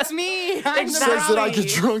 oh, it's me. I'm says that I get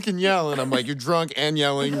drunk and yell, and I'm like, you're drunk and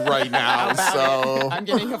yelling right now. So I'm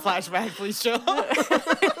getting a flashback, please show.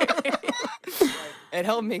 It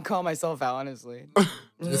helped me call myself out, honestly.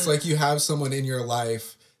 It's like you have someone in your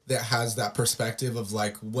life that has that perspective of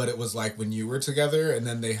like what it was like when you were together, and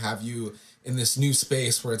then they have you in this new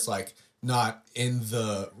space where it's like not in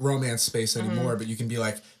the romance space anymore, but you can be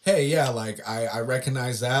like, hey, yeah, like I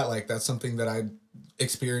recognize that, like that's something that I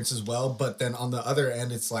experience as well. But then on the other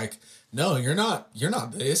end, it's like, no, you're not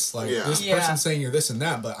this. Like this person's saying you're this and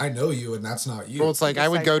that, but I know you and that's not you. Well, it's like I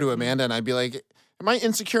would go to Amanda and I'd be like, am I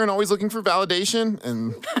insecure and always looking for validation?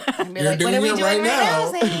 And you're like, doing it right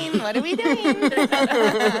now, Zane? What are we doing?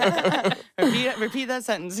 repeat that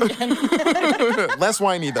sentence again. Less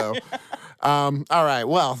whiny though. All right.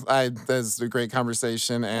 Well, that's a great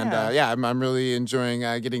conversation, and I'm really enjoying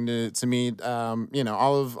getting to meet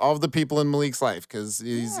all of the people in Malik's life because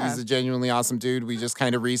he's a genuinely awesome dude. We just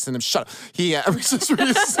kind of we just recently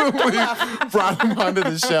brought him onto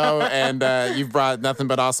the show, and you've brought nothing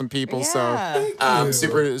but awesome people. So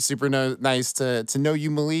super nice to know you,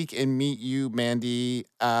 Malik, and meet you, Mandee,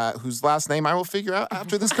 whose last name I will figure out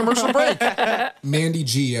after this commercial break. Mandee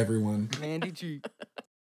G, everyone. Mandee G.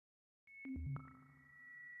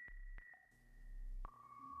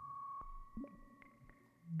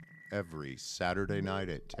 Every Saturday night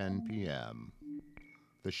at 10 p.m.,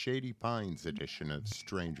 the Shady Pines edition of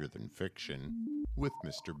Stranger Than Fiction with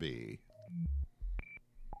Mr. B.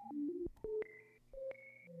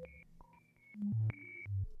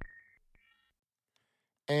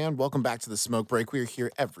 And welcome back to the Smoke Break. We are here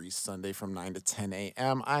every Sunday from 9 to 10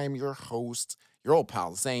 a.m. I am your host, your old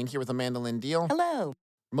pal Zane, here with Amanda Lindeal. Hello.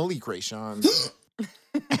 Malik Rayshawn.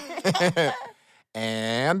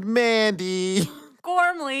 And Mandee.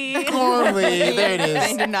 Gormley. There it is.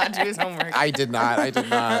 Zane did not do his homework. I did not.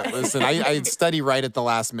 Listen, I study right at the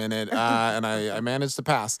last minute, and I managed to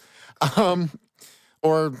pass.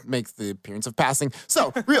 Or make the appearance of passing.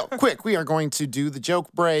 So, real quick, we are going to do the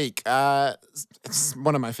joke break. It's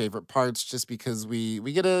one of my favorite parts just because we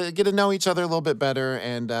get to know each other a little bit better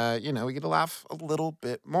and, we get to laugh a little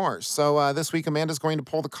bit more. So, this week, Amanda's going to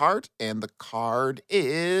pull the card, and the card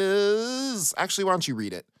is... Actually, why don't you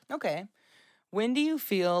read it? Okay. When do you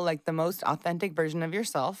feel like the most authentic version of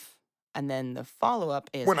yourself? And then the follow-up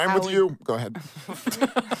is... When I'm with you. Go ahead.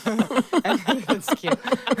 That's cute.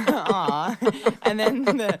 Aw. And then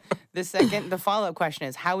the follow-up question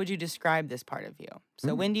is, how would you describe this part of you?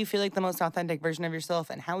 So when do you feel like the most authentic version of yourself,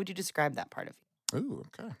 and how would you describe that part of you? Ooh,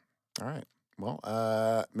 okay. All right. Well,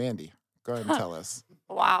 Mandee, go ahead and tell us.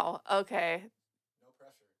 Wow. Okay. No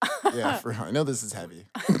pressure. Yeah, I know this is heavy.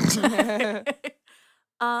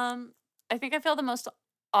 I think I feel the most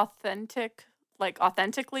authentic, like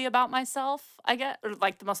authentically about myself, I get, or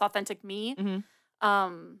like the most authentic me.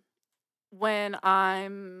 When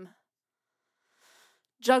I'm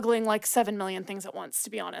juggling like 7 million things at once, to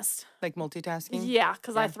be honest. Like multitasking? Yeah,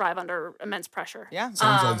 because I thrive under immense pressure. Yeah.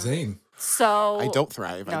 Sounds like Zane. So I don't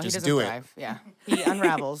thrive. No, I he just doesn't do thrive. Yeah. He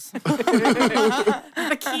unravels.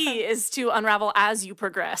 the key is to unravel as you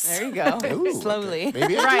progress. There you go. it. Ooh, Slowly. okay.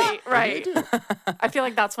 Maybe I do. Right. I feel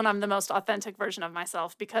like that's when I'm the most authentic version of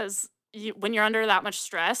myself because when you're under that much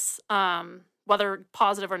stress, whether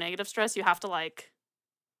positive or negative stress, you have to like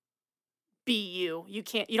be you. You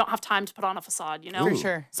don't have time to put on a facade, you know? For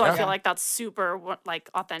sure. So I Yeah. feel like that's super like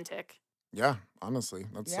authentic. Yeah, honestly,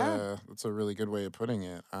 that's Yeah. that's a really good way of putting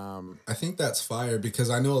it. I think that's fire because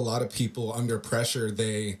I know a lot of people under pressure,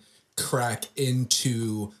 they crack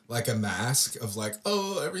into like a mask of like,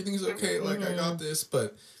 oh, everything's okay. Like I got this.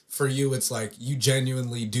 But for you, it's like you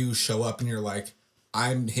genuinely do show up and you're like,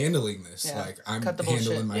 I'm handling this. Yeah. Like I'm Cut the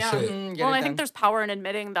handling bullshit. my Yeah. shit. Get Well, it I think done. there's power in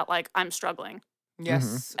admitting that like I'm struggling.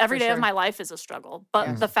 Yes. Every for day of sure. my life is a struggle. But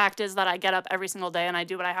Yes. the fact is that I get up every single day and I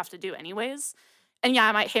do what I have to do anyways. And yeah,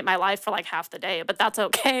 I might hate my life for like half the day, but that's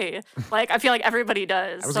okay. Like I feel like everybody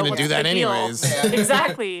does. I was so gonna what's do the that big deal? anyways.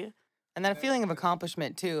 Exactly. And that feeling of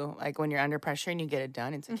accomplishment too, like when you're under pressure and you get it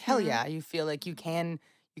done, it's like hell yeah, you feel like you can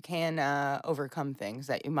overcome things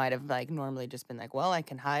that you might have like normally just been like, well, I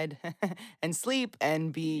can hide and sleep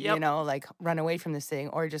and be, Yep. like run away from this thing,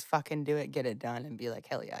 or just fucking do it, get it done, and be like,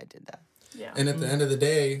 hell yeah, I did that. Yeah. And at the end of the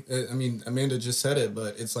day, I mean, Amanda just said it,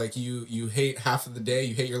 but it's like you hate half of the day,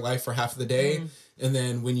 you hate your life for half of the day, and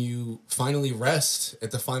then when you finally rest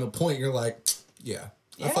at the final point, you're like, yeah,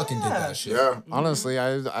 I fucking did that shit. Yeah, honestly,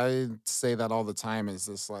 I say that all the time. Is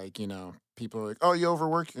this like, people are like, oh, you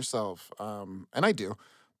overwork yourself, and I do.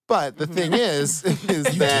 But the thing is You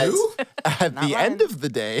that do? at the mine. end of the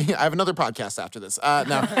day, I have another podcast after this.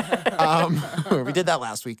 We did that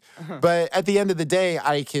last week. But at the end of the day,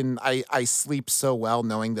 I sleep so well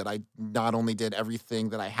knowing that I not only did everything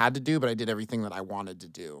that I had to do, but I did everything that I wanted to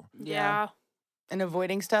do. Yeah. And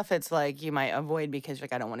avoiding stuff, it's like you might avoid because you're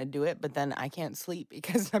like, I don't want to do it, but then I can't sleep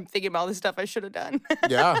because I'm thinking about all the stuff I should have done.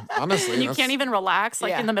 Yeah, honestly. And you that's- can't even relax. Like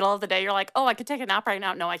Yeah. in the middle of the day, you're like, oh, I could take a nap right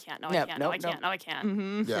now. No, I can't. No, I Yep, can't. nope, No, I can't. nope. No, I can't.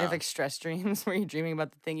 You Yeah. have like stress dreams where you're dreaming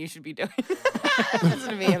about the thing you should be doing. Listen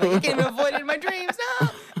to me. I'm like, I can't even avoid it in my dreams.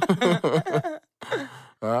 No.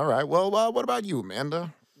 All right. Well, what about you,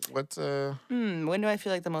 Amanda? What? When do I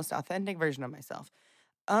feel like the most authentic version of myself?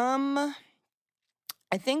 I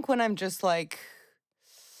think when I'm just like,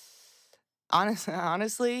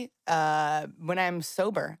 honestly, when I'm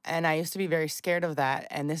sober, and I used to be very scared of that,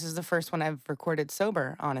 and this is the first one I've recorded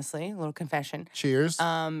sober. Honestly, a little confession. Cheers.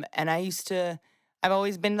 And I've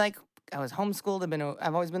always been like, I was homeschooled.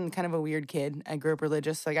 I've always been kind of a weird kid. I grew up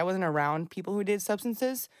religious. Like I wasn't around people who did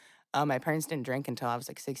substances. My parents didn't drink until I was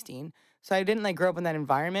like 16. So I didn't like grow up in that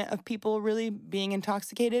environment of people really being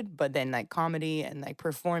intoxicated. But then like comedy and like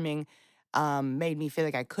performing made me feel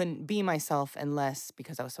like I couldn't be myself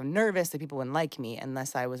because I was so nervous that people wouldn't like me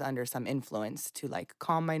unless I was under some influence to like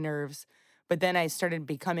calm my nerves. But then I started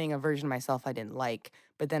becoming a version of myself I didn't like.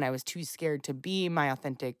 But then I was too scared to be my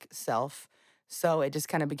authentic self. So it just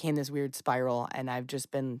kind of became this weird spiral. And I've just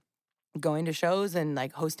been going to shows and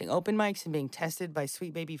like hosting open mics and being tested by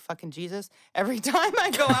sweet baby fucking Jesus every time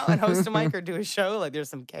I go out and host a mic or do a show. Like there's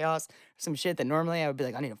some chaos, some shit that normally I would be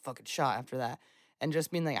like, I need a fucking shot after that. And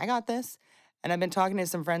just being like, I got this. And I've been talking to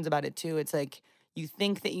some friends about it too. It's like you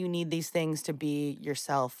think that you need these things to be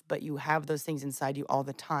yourself, but you have those things inside you all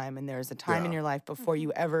the time. And there's a time in your life before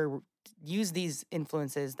you ever use these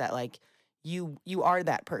influences that like you are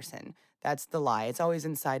that person. That's the lie. It's always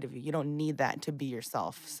inside of you. You don't need that to be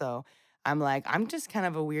yourself. So I'm like, I'm just kind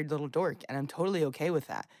of a weird little dork and I'm totally okay with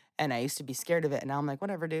that. And I used to be scared of it. And now I'm like,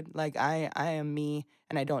 whatever, dude. Like I am me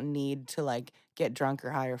and I don't need to like get drunk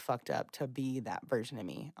or high or fucked up to be that version of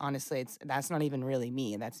me. Honestly, that's not even really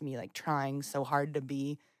me. That's me like trying so hard to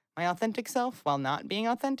be my authentic self while not being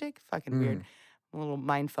authentic. Fucking weird. A little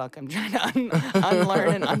mind fuck. I'm trying to unlearn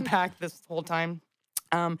and unpack this whole time.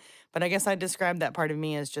 But I guess I describe that part of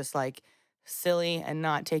me as just like silly and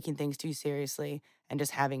not taking things too seriously and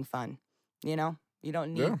just having fun. You know, you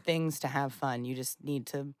don't need things to have fun. You just need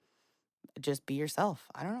to just be yourself.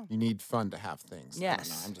 I don't know. You need fun to have things. Yes. I don't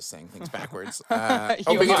know, I'm just saying things backwards. You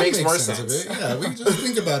Hoping it are. makes more Of sense. it. Yeah, we can just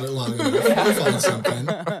think about it long enough. We'll find something.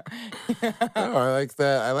 Oh, I like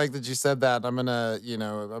that. I like that you said that. I'm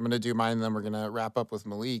gonna do mine, and then we're gonna wrap up with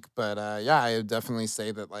Malik. But yeah, I would definitely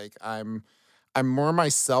say that like I'm more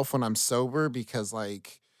myself when I'm sober because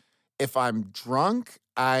like if I'm drunk,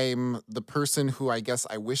 I'm the person who I guess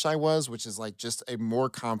I wish I was, which is like just a more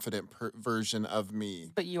confident version of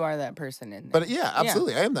me. But you are that person in there. But yeah,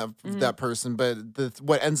 absolutely. I am that person. But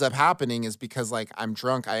what ends up happening is because like I'm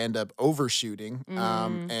drunk, I end up overshooting.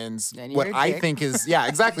 And what I think is, yeah,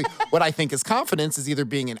 exactly. What I think is confidence is either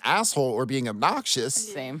being an asshole or being obnoxious.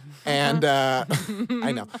 Same. And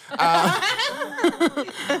I know.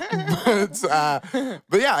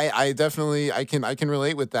 But yeah, I definitely I can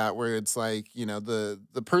relate with that, where it's like, you know,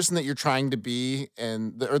 the person that you're trying to be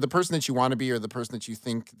or the person that you want to be or the person that you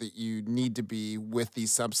think that you need to be with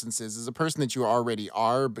these substances is a person that you already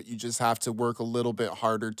are, but you just have to work a little bit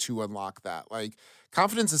harder to unlock that. Like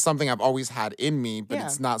confidence is something I've always had in me, but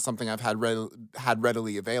it's not something I've had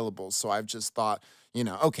readily available. So I've just thought, you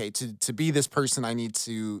know, okay, to be this person, I need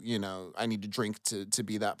to drink to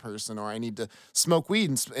be that person, or I need to smoke weed,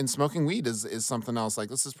 and smoking weed is something else. Like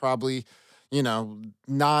this is probably, you know,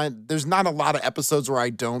 there's not a lot of episodes where I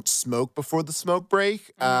don't smoke before the smoke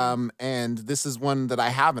break. And this is one that I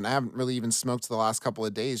haven't really even smoked the last couple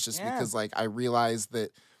of days, just because like I realized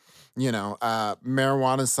that, you know,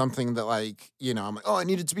 marijuana is something that, like, you know, I'm like, oh, I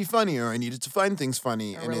need it to be funny, or I need it to find things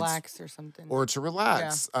funny. Or relax or something. Or to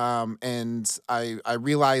relax. And I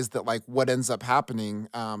realized that, like, what ends up happening,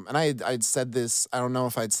 and I'd said this, I don't know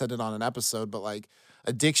if I'd said it on an episode, but, like,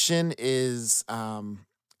 addiction is,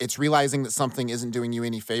 it's realizing that something isn't doing you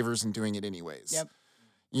any favors and doing it anyways. Yep.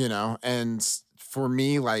 You know, and for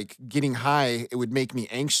me, like getting high, it would make me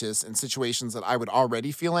anxious in situations that I would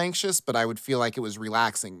already feel anxious, but I would feel like it was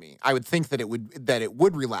relaxing me. I would think that it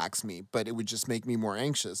would relax me, but it would just make me more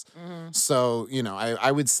anxious. So, you know,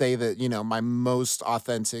 I would say that, you know, my most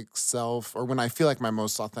authentic self, or when I feel like my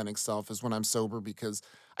most authentic self, is when I'm sober, because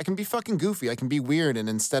I can be fucking goofy. I can be weird. And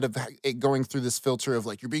instead of it going through this filter of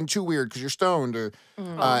like, you're being too weird because you're stoned, or Oh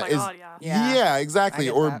my God, yeah, exactly.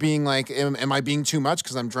 get Or that. being like, am I being too much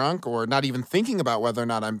because I'm drunk, or not even thinking about whether or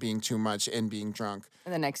not I'm being too much and being drunk.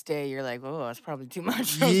 And the next day you're like, oh, that's probably too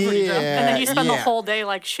much. Yeah, And then you spend the yeah. whole day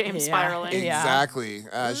like shame spiraling. Exactly.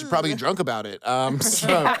 She's probably drunk about it.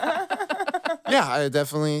 Yeah, I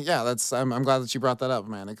definitely. Yeah, that's. I'm glad that you brought that up,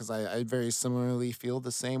 man, because I very similarly feel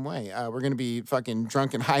the same way. We're gonna be fucking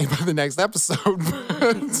drunk and high by the next episode.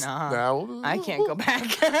 No, I can't go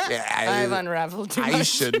back. I've unraveled too much. I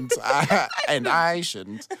shouldn't. I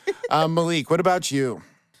shouldn't. Malik, what about you?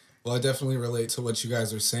 Well, I definitely relate to what you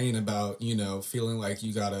guys are saying about, you know, feeling like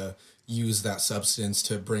you gotta use that substance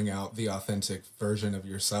to bring out the authentic version of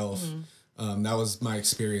yourself. That was my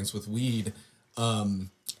experience with weed.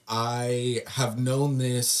 I have known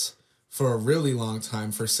this for a really long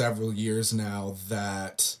time, for several years now,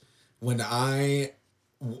 that when the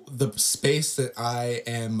space that I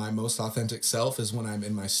am my most authentic self is when I'm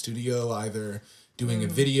in my studio, either doing a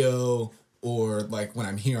video or like when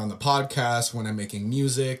I'm here on the podcast, when I'm making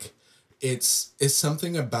music. It's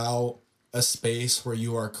something about a space where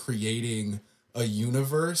you are creating a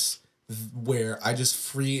universe where I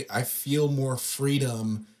feel more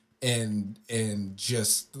freedom and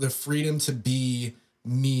just the freedom to be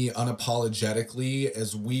me unapologetically,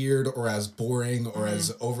 as weird or as boring or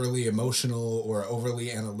as overly emotional or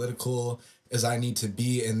overly analytical as I need to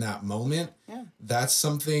be in that moment. Yeah. That's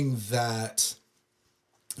something that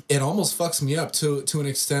it almost fucks me up to an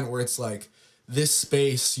extent where it's like, this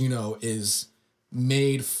space, you know, is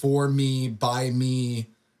made for me, by me.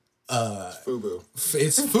 FUBU.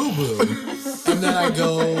 It's FUBU. And then I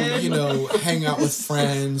go, you know, hang out with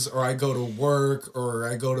friends, or I go to work, or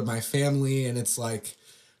I go to my family, and it's like,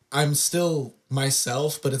 I'm still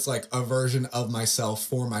myself, but it's like a version of myself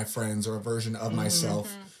for my friends, or a version of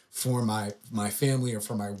myself for my family or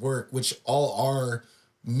for my work, which all are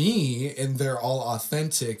me, and they're all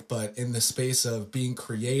authentic, but in the space of being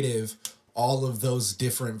creative, all of those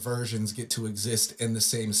different versions get to exist in the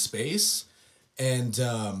same space. And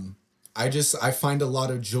I find a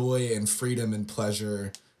lot of joy and freedom and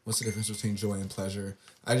pleasure. What's the difference between joy and pleasure?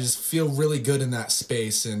 I just feel really good in that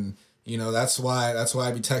space. And, you know, that's why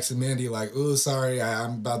I be texting Mandee like, ooh, sorry,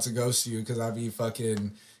 I'm about to ghost you, because I be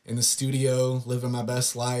fucking in the studio, living my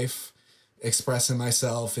best life, expressing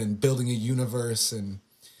myself and building a universe. And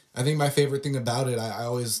I think my favorite thing about it, I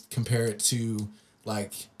always compare it to,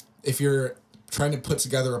 like, if you're trying to put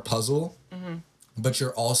together a puzzle, but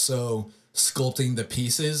you're also sculpting the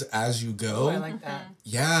pieces as you go. Oh, I like that.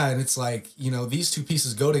 Yeah, and it's like, you know, these two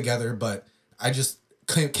pieces go together, but I just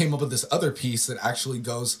came up with this other piece that actually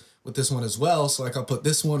goes with this one as well. So like I'll put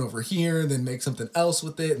this one over here and then make something else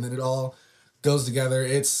with it, and then it all goes together.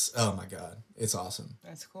 It's, oh my God, it's awesome.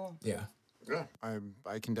 That's cool. Yeah. Yeah,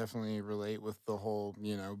 I can definitely relate with the whole,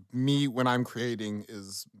 me when I'm creating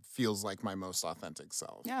feels like my most authentic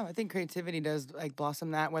self. Yeah, I think creativity does like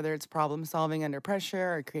blossom that, whether it's problem solving under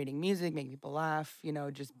pressure or creating music, making people laugh,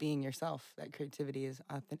 just being yourself. That creativity is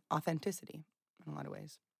authenticity in a lot of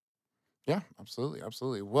ways. Yeah, absolutely,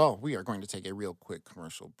 absolutely. Well, we are going to take a real quick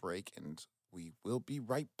commercial break, and we will be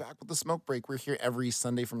right back with the smoke break. We're here every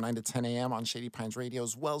Sunday from 9 to 10 a.m. on Shady Pines Radio,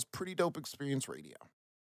 as well as Pretty Dope Experience Radio.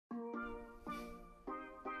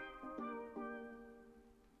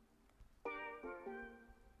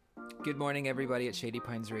 Good morning, everybody at Shady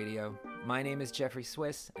Pines Radio. My name is Jeffrey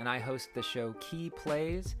Swiss, and I host the show Key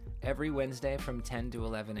Plays every Wednesday from 10 to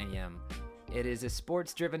 11 a.m. It is a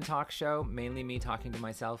sports-driven talk show, mainly me talking to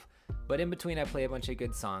myself, but in between I play a bunch of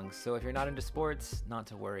good songs, so if you're not into sports, not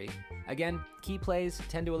to worry. Again, Key Plays,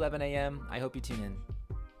 10 to 11 a.m. I hope you tune in.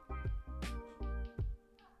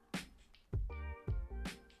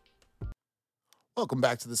 Welcome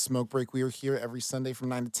back to the Smoke Break. We are here every Sunday from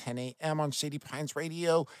 9 to 10 a.m. on Shady Pines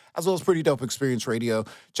Radio, as well as Pretty Dope Experience Radio.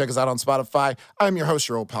 Check us out on Spotify. I'm your host,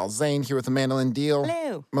 your old pal Zane, here with Amanda Deal,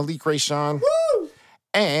 Hello. Malik Rayshawn,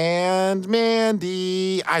 and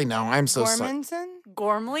Mandee. I know, I'm so sorry.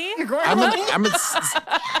 Gormley? I'm wow.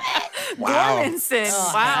 Gormanson.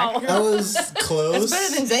 Wow. That was close.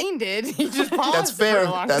 That's better than Zane did. He just paused. That's fair. For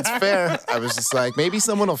a long That's time. fair. I was just like, maybe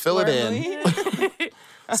someone will fill it in.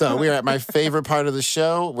 So we're at my favorite part of the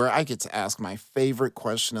show where I get to ask my favorite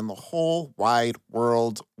question in the whole wide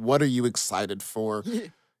world. What are you excited for?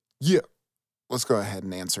 Yeah. Let's go ahead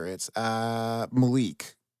and answer it.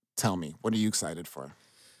 Malik, tell me, what are you excited for?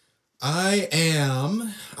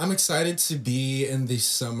 I'm excited to be in the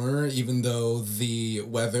summer, even though the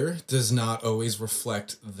weather does not always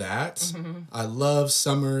reflect that. Mm-hmm. I love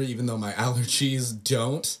summer, even though my allergies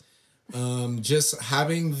don't. Just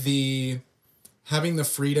having the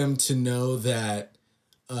freedom to know that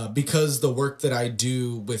because the work that I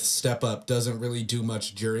do with Step Up doesn't really do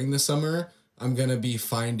much during the summer, I'm going to be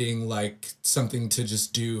finding like something to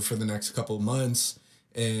just do for the next couple months.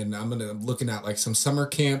 And I'm looking at like some summer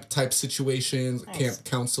camp type situations, Nice. camp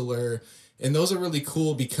counselor. And those are really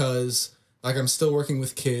cool because like I'm still working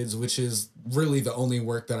with kids, which is really the only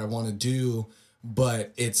work that I want to do.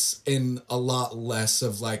 But it's in a lot less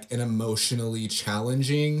of like an emotionally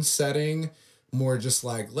challenging setting. More just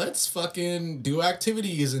like, let's fucking do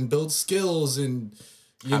activities and build skills and,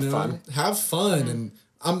 have fun. Mm-hmm. And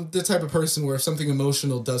I'm the type of person where if something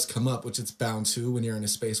emotional does come up, which it's bound to when you're in a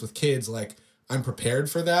space with kids, like I'm prepared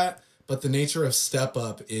for that. But the nature of Step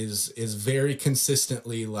Up is very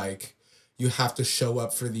consistently like you have to show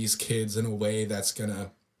up for these kids in a way that's going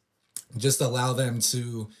to just allow them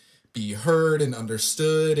to be heard and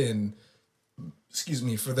understood and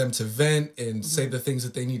for them to vent and say the things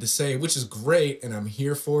that they need to say, which is great, and I'm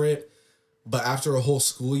here for it. But after a whole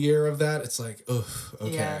school year of that, it's like, ugh,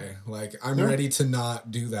 okay. Yeah. Like, I'm ready to not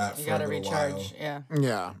do that You for gotta a little recharge. while.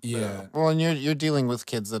 Yeah. Yeah. Well, and you're dealing with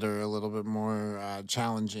kids that are a little bit more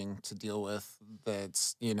challenging to deal with.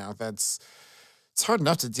 It's hard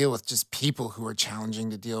enough to deal with just people who are challenging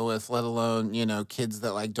to deal with, let alone, kids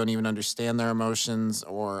that like don't even understand their emotions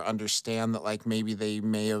or understand that like maybe they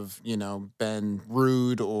may have, been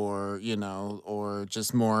rude or, or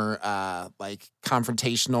just more like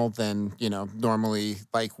confrontational than, normally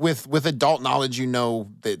like with adult knowledge,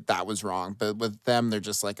 that was wrong. But with them, they're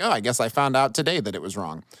just like, oh, I guess I found out today that it was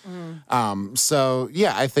wrong. So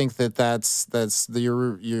yeah, I think you're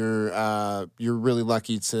really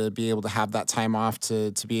lucky to be able to have that time off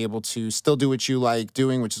to be able to still do what you like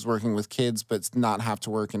doing, which is working with kids, but not have to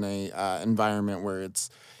work in a environment where it's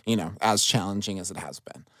as challenging as it has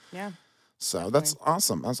been. Yeah. So that's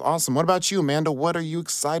awesome. That's awesome. What about you, Amanda? What are you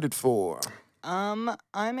excited for? I'm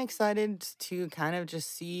excited to kind of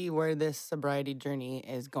just see where this sobriety journey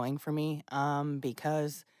is going for me.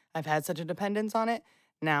 Because I've had such a dependence on it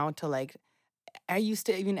now to like, I used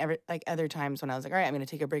to even ever like other times when I was like, all right, I'm gonna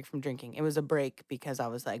take a break from drinking. It was a break because I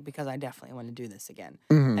was like, because I definitely want to do this again.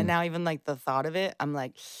 And now even like the thought of it, I'm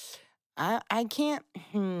like, I can't.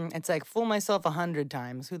 It's like fool myself 100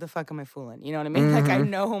 times. Who the fuck am I fooling? You know what I mean? Like I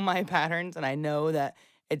know my patterns and I know that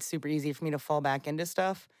it's super easy for me to fall back into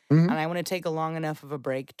stuff. And I want to take a long enough of a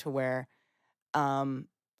break to where,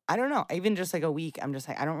 I don't know, even just like a week, I'm just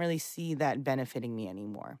like, I don't really see that benefiting me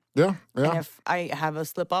anymore. Yeah. And if I have a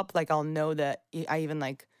slip up, like I'll know that I even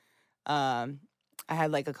like, I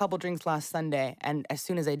had like a couple drinks last Sunday, and as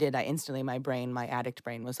soon as I did, I instantly, my addict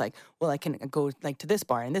brain was like, well, I can go like to this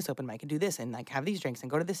bar and this open mic and do this and like have these drinks and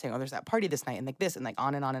go to this thing. Oh, there's that party this night and like this and like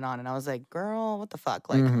on and on and on. And I was like, girl, what the fuck?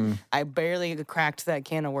 Like, I barely cracked that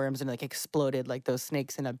can of worms and like exploded like those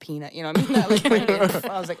snakes in a peanut. You know what I mean? That, like,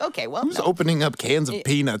 I was like, okay, well, who's opening up cans of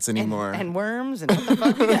peanuts anymore? And worms and what the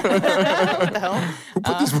fuck? What the hell? Who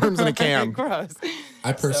put these worms in a can? Gross.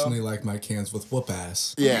 I personally like my cans with whoop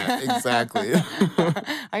ass. Yeah, exactly.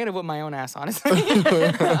 I gotta whip my own ass, honestly.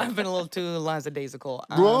 I've been a little too lackadaisical.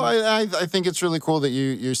 Well, I think it's really cool that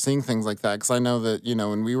you're seeing things like that, because I know that, you know,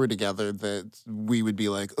 when we were together that we would be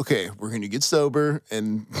like, okay, we're going to get sober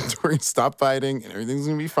and we're going to stop fighting and everything's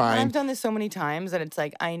going to be fine. I've done this so many times that it's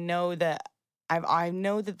like I know that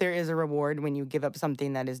there is a reward when you give up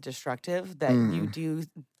something that is destructive, that you do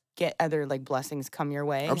get other like blessings come your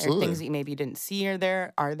way. Absolutely. Or things that you maybe didn't see are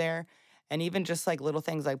there. And even just like little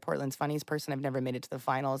things like Portland's funniest person, I've never made it to the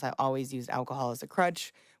finals. I've always used alcohol as a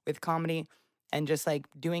crutch with comedy, and just like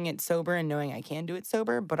doing it sober and knowing I can do it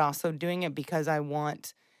sober, but also doing it because I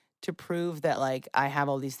want to prove that like I have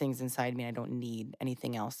all these things inside me. I don't need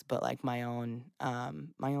anything else but like my own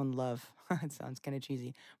love. It sounds kind of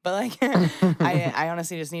cheesy, but like I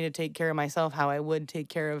honestly just need to take care of myself how I would take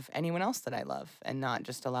care of anyone else that I love, and not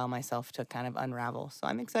just allow myself to kind of unravel. So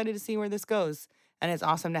I'm excited to see where this goes. And it's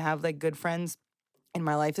awesome to have like good friends in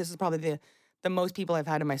my life. This is probably the most people I've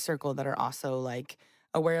had in my circle that are also like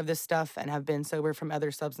aware of this stuff and have been sober from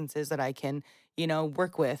other substances that I can, you know,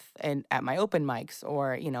 work with and at my open mics,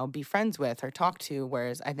 or, you know, be friends with or talk to.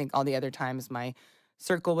 Whereas I think all the other times my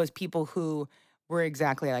circle was people who were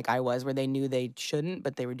exactly like I was, where they knew they shouldn't,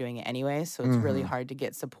 but they were doing it anyway. So it's really hard to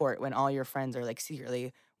get support when all your friends are like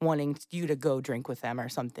secretly wanting you to go drink with them or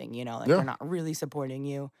something, you know, like they're not really supporting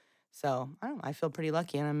you. So I don't know, I feel pretty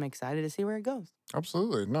lucky, and I'm excited to see where it goes.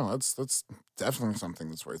 Absolutely. No, that's definitely something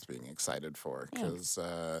that's worth being excited for. Because,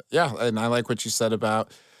 and I like what you said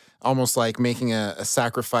about almost like making a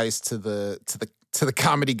sacrifice to the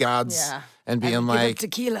comedy gods and being like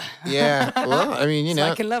tequila. Yeah. Well, I mean, you know,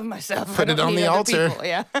 I can love myself. Put it on the altar.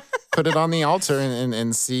 Yeah. Put it on the altar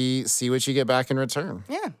and see what you get back in return.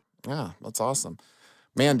 Yeah. Yeah, that's awesome.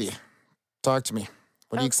 Mandee, talk to me.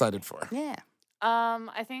 What are you excited for? Yeah.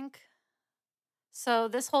 I think so.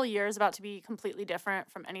 This whole year is about to be completely different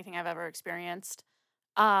from anything I've ever experienced.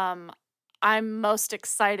 I'm most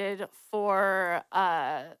excited for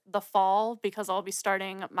the fall because I'll be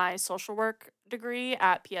starting my social work degree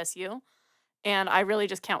at PSU, and I really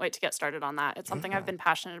just can't wait to get started on that. It's something I've been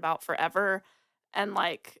passionate about forever, and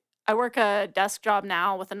like I work a desk job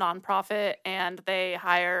now with a nonprofit, and they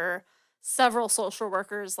hire several social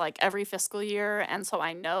workers like every fiscal year, and so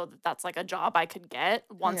I know that that's like a job I could get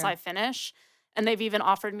once I finish. And they've even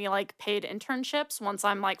offered me like paid internships once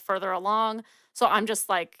I'm like further along. So I'm just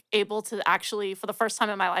like able to actually, for the first time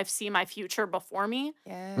in my life, see my future before me.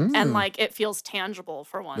 Yes. And like it feels tangible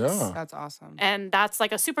for once. Yeah. That's awesome. And that's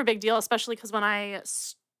like a super big deal, especially because when I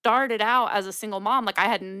started out as a single mom, like I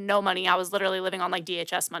had no money. I was literally living on like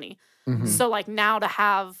DHS money. So like now to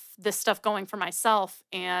have this stuff going for myself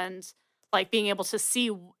and like being able to see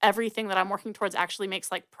everything that I'm working towards actually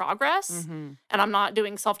makes like progress, and I'm not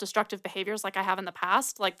doing self-destructive behaviors like I have in the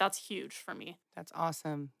past, like that's huge for me. That's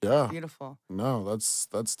awesome. Yeah. Beautiful. No, that's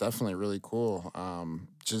definitely really cool.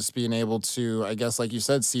 Just being able to, I guess, like you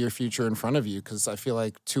said, see your future in front of you, because I feel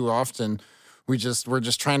like too often we're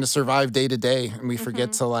just trying to survive day to day, and we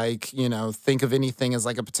forget to like, you know, think of anything as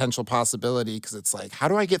like a potential possibility, because it's like, how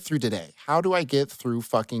do I get through today? How do I get through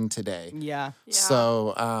fucking today? Yeah.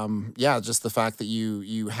 So, just the fact that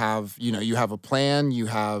you have a plan,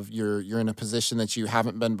 you're in a position that you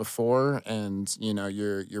haven't been before, and you know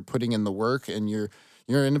you're putting in the work, and you're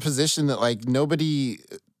in a position that like nobody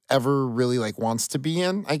ever really like wants to be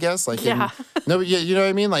in, I guess. Like, you know what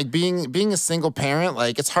I mean? Like being a single parent,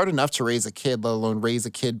 like it's hard enough to raise a kid, let alone raise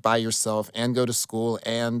a kid by yourself and go to school,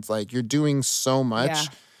 and like you're doing so much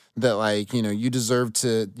that like, you know, you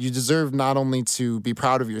deserve not only to be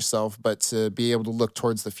proud of yourself, but to be able to look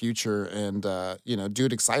towards the future and you know, do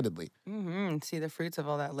it excitedly. See the fruits of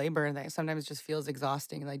all that labor, and that sometimes just feels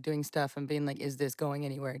exhausting, like doing stuff and being like, is this going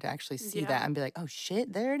anywhere? To actually see that and be like, oh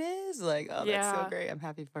shit, there it is. Like, oh, that's so great. I'm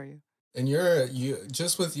happy for you. And you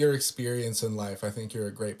just with your experience in life, I think you're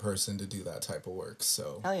a great person to do that type of work.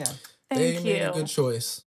 So Hell yeah. they Thank made you. a good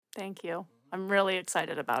choice. Thank you. I'm really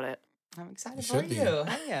excited about it. I'm excited You for should be. you.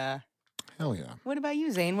 Hell yeah. Hell yeah. What about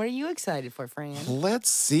you, Zane? What are you excited for, Fran? Let's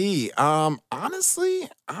see. Honestly,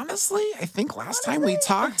 I think last time we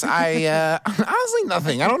talked, I honestly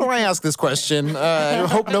nothing. I don't know why I asked this question. I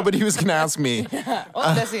hope nobody was gonna ask me.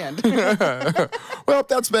 Well, that's the end. Well,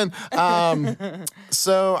 that's been.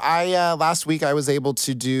 So I last week I was able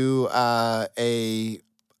to do a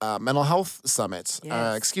mental health summit.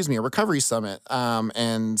 Yes. A recovery summit.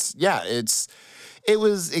 And yeah, it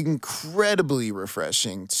was incredibly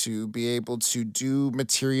refreshing to be able to do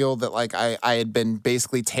material that like I had been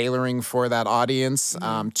basically tailoring for that audience,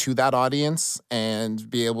 to that audience, and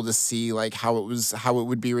be able to see like how it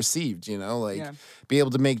would be received, be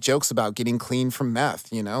able to make jokes about getting clean from meth,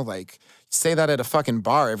 like say that at a fucking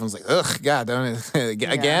bar, everyone's like, ugh, God, don't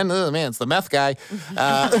again? Oh man, it's the meth guy.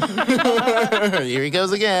 Here he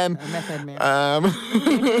goes again. Meth head man.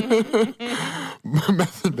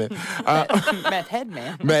 Meth head man. Meth head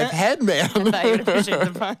man. Meth head man. I thought you would appreciate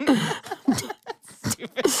the pun.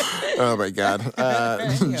 Stupid. Oh my God.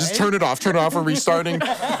 Just turn it off. We're restarting.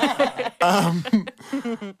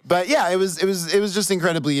 But yeah, it was just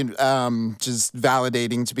incredibly just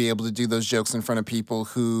validating to be able to do those jokes in front of people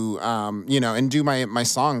who and do my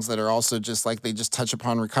songs that are also just like they just touch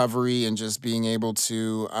upon recovery and just being able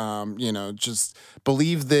to just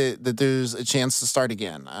believe that there's a chance to start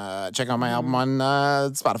again. Check out my album on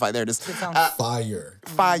Spotify. There it is.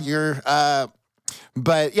 Fire.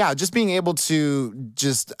 But yeah, just being able to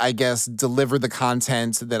just, I guess, deliver the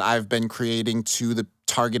content that I've been creating to the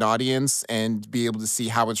target audience and be able to see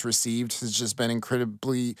how it's received has just been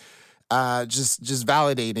incredibly just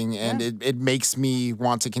validating. And it makes me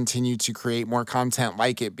want to continue to create more content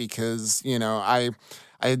like it because, I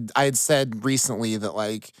had said recently that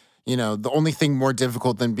like, the only thing more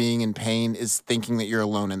difficult than being in pain is thinking that you're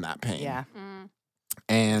alone in that pain. Yeah.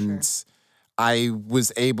 And I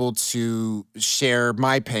was able to share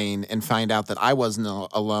my pain and find out that I wasn't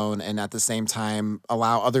alone, and at the same time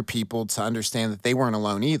allow other people to understand that they weren't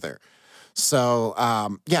alone either. So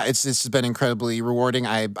it's just been incredibly rewarding.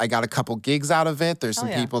 I got a couple gigs out of it. There's some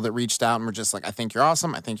people that reached out and were just like, I think you're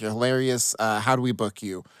awesome. I think you're hilarious. How do we book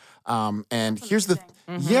you? And That's here's amazing.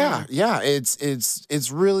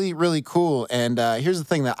 it's really, really cool. And here's the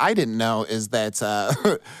thing that I didn't know is that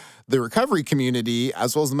the recovery community,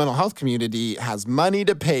 as well as the mental health community, has money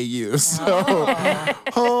to pay you. So,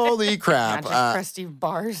 holy crap. Not just crusty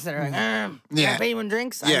bars that are like, can I pay you in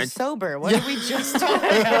drinks? Yeah. I'm sober. What did we just talk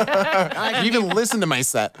about? You even listen to my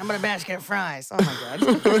set. I'm going to basket of fries. Oh, my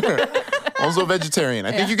God. Also a vegetarian.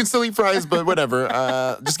 I think you can still eat fries, but whatever.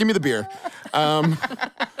 Just give me the beer.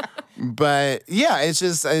 But yeah, it's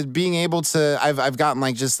just being able to. I've gotten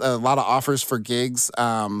like just a lot of offers for gigs,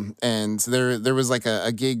 and there was like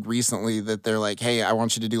a gig recently that they're like, hey, I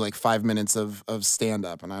want you to do like 5 minutes of stand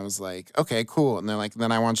up, and I was like, okay, cool. And they're like,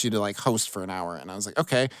 then I want you to like host for an hour, and I was like,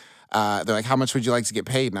 okay. They're like, how much would you like to get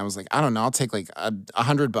paid? And I was like, I don't know, I'll take like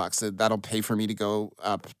 $100. That'll pay for me to go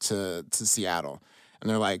up to Seattle. And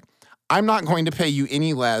they're like, I'm not going to pay you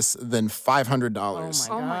any less than $500.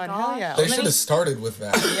 Oh my God. Hell yeah. They should have started with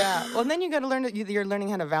that. Yeah. Well, then you got to learn that you're learning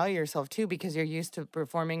how to value yourself too, because you're used to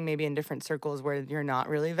performing maybe in different circles where you're not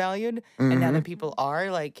really valued, and now that people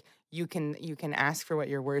are, like, you can ask for what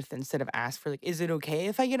you're worth instead of ask for like, is it okay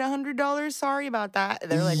if I get $100? Sorry about that.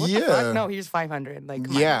 They're like, what the fuck? No, here's $500. Like,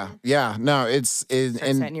 come on. No, Start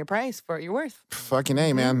setting your price for what you're worth. Fucking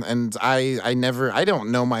A, man. And I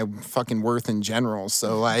don't know my fucking worth in general.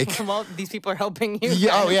 So like, Well, these people are helping you.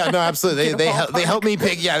 yeah, no, absolutely. They help me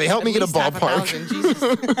pick. Yeah, they help me get a ballpark. Jesus.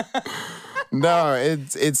 No,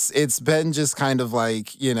 it's been just kind of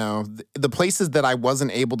like, the places that I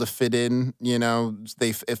wasn't able to fit in,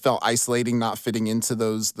 it felt isolating not fitting into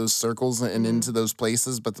those circles and into those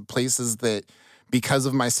places, but the places that, because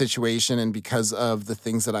of my situation and because of the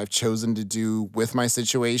things that I've chosen to do with my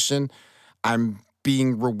situation, I'm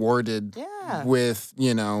being rewarded with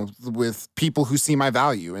people who see my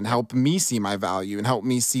value and help me see my value and help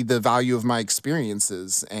me see the value of my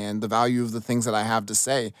experiences and the value of the things that I have to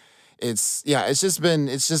say. It's just been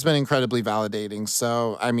incredibly validating.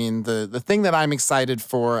 So, I mean, the thing that I'm excited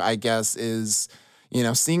for, I guess, is,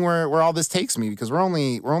 seeing where all this takes me, because we're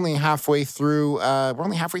only halfway through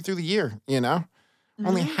the year,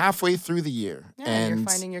 only halfway through the year. Yeah, and you're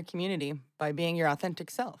finding your community by being your authentic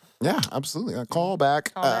self. Yeah, absolutely. Call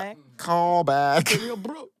back. Call back. Real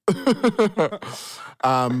bro.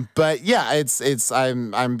 But yeah,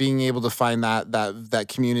 I'm being able to find that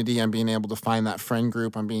community. I'm being able to find that friend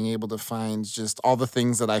group. I'm being able to find just all the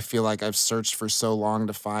things that I feel like I've searched for so long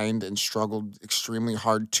to find and struggled extremely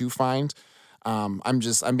hard to find. I'm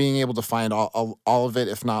being able to find all of it,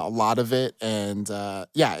 if not a lot of it. And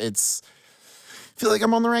it feel like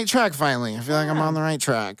I'm on the right track finally. I feel like I'm on the right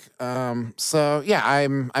track. So yeah,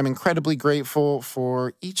 I'm incredibly grateful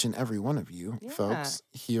for each and every one of you folks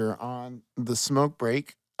here on the smoke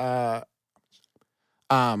break. Yeah,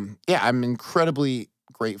 I'm incredibly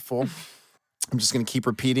grateful. I'm just gonna keep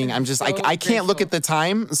repeating. I'm just I can't look at the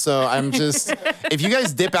time, so I'm just if you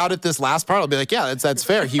guys dip out at this last part, I'll be like, yeah, that's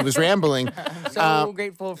fair. He was rambling. So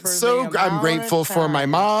grateful for I'm grateful for my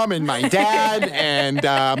mom and my dad and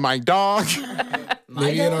my dog.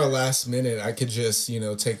 Maybe in our last minute, I could just,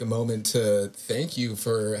 take a moment to thank you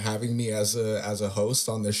for having me as a host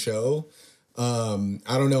on the show. I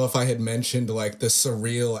don't know if I had mentioned like the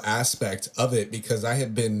surreal aspect of it because I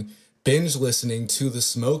had been binge listening to the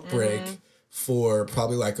smoke break for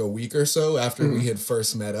probably like a week or so after we had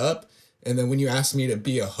first met up. And then when you asked me to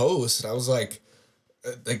be a host, I was like,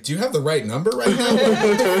 do you have the right number right now?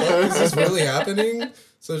 What the fuck? Is this really happening?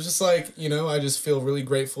 So it's just like, I just feel really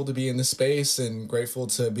grateful to be in the space and grateful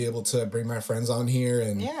to be able to bring my friends on here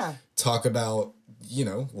and talk about,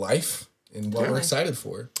 life and what we're excited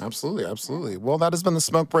for. Absolutely, absolutely. Well, that has been the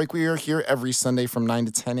Smoke Break. We are here every Sunday from 9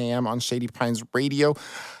 to 10 a.m. on Shady Pines Radio.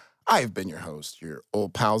 I've been your host, your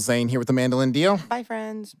old pal Zane, here with the Mandolin Dio. Bye,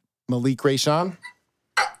 friends. Malik Rayshawn.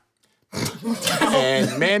 And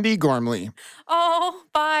Mandee Gormley. Oh,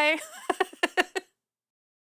 bye.